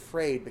need to be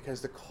afraid because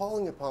they're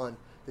calling upon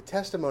the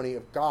testimony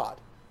of God.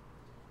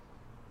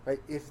 Right?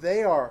 If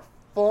they are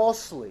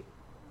falsely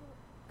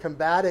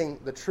combating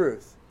the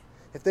truth,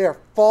 if they are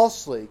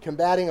falsely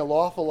combating a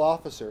lawful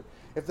officer,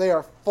 if they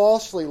are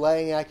falsely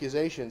laying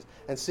accusations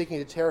and seeking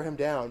to tear him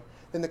down,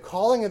 then the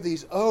calling of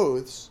these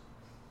oaths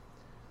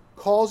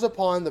calls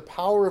upon the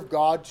power of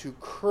God to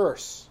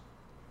curse.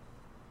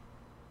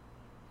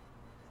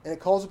 And it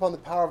calls upon the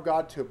power of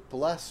God to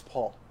bless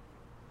Paul.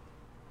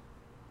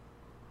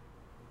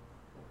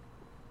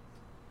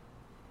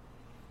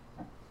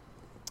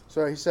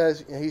 So he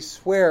says, he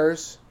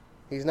swears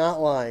he's not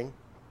lying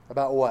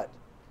about what?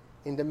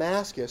 In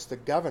Damascus, the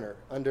governor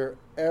under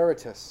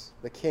Aretas,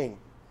 the king,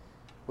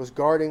 was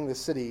guarding the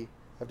city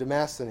of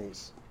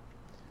Damascus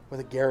with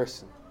a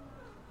garrison,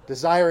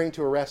 desiring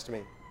to arrest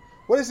me.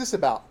 What is this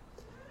about?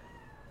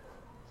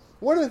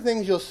 One of the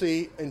things you'll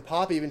see in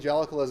pop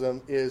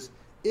evangelicalism is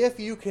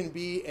if you can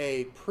be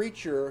a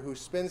preacher who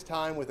spends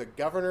time with a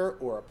governor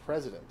or a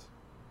president,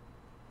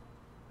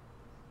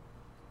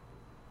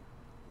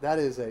 that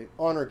is an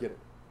honor getter.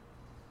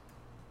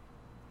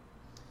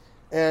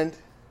 And,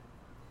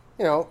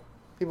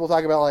 people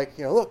talk about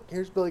look,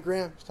 here's Billy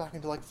Graham. He's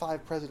talking to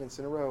 5 presidents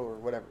in a row or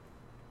whatever.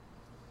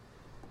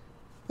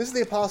 This is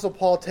the Apostle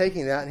Paul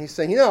taking that, and he's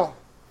saying, the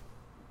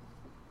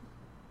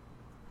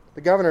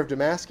governor of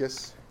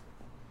Damascus,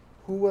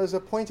 who was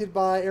appointed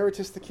by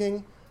Aretas the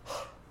king,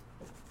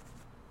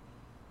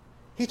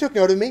 he took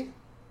note of me. You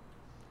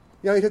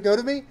know how he took note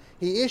of me?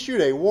 He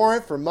issued a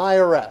warrant for my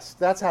arrest.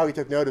 That's how he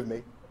took note of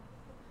me.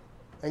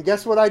 And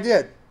guess what I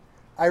did?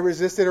 I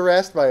resisted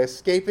arrest by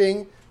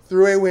escaping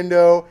through a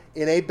window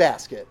in a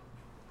basket,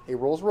 a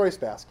Rolls-Royce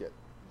basket.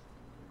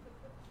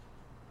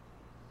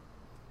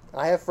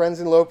 I have friends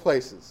in low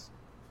places.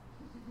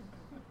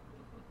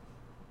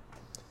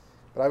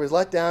 But I was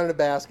let down in a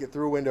basket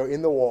through a window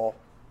in the wall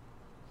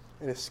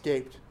and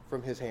escaped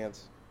from his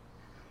hands.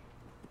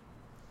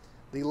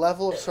 The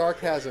level of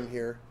sarcasm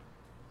here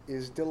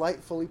is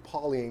delightfully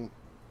Pauline.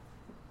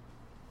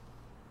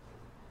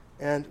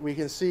 And we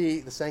can see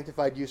the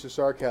sanctified use of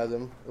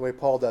sarcasm the way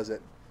Paul does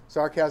it.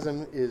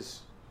 Sarcasm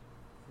is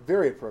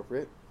very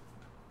appropriate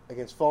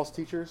against false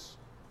teachers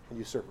and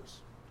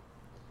usurpers.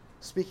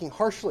 Speaking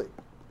harshly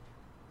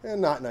and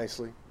not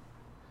nicely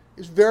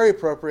is very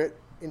appropriate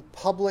in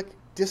public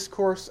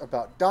discourse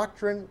about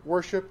doctrine,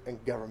 worship,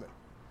 and government,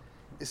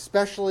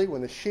 especially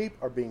when the sheep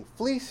are being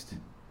fleeced,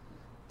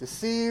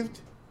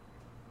 deceived,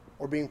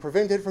 or being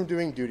prevented from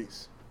doing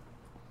duties.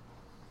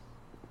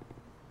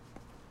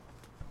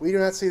 We do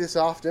not see this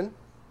often.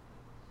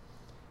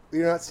 We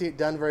do not see it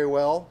done very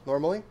well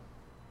normally.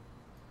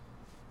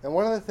 And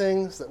one of the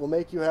things that will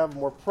make you have a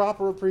more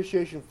proper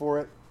appreciation for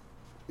it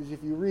is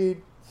if you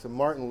read some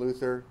Martin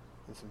Luther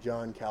and some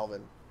John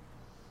Calvin.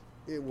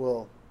 It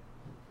will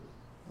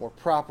more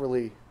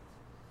properly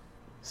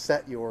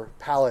set your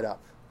palate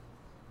up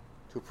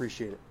to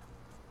appreciate it.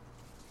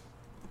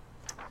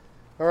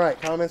 All right,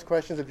 comments,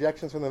 questions,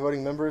 objections from the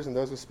voting members and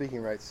those with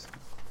speaking rights.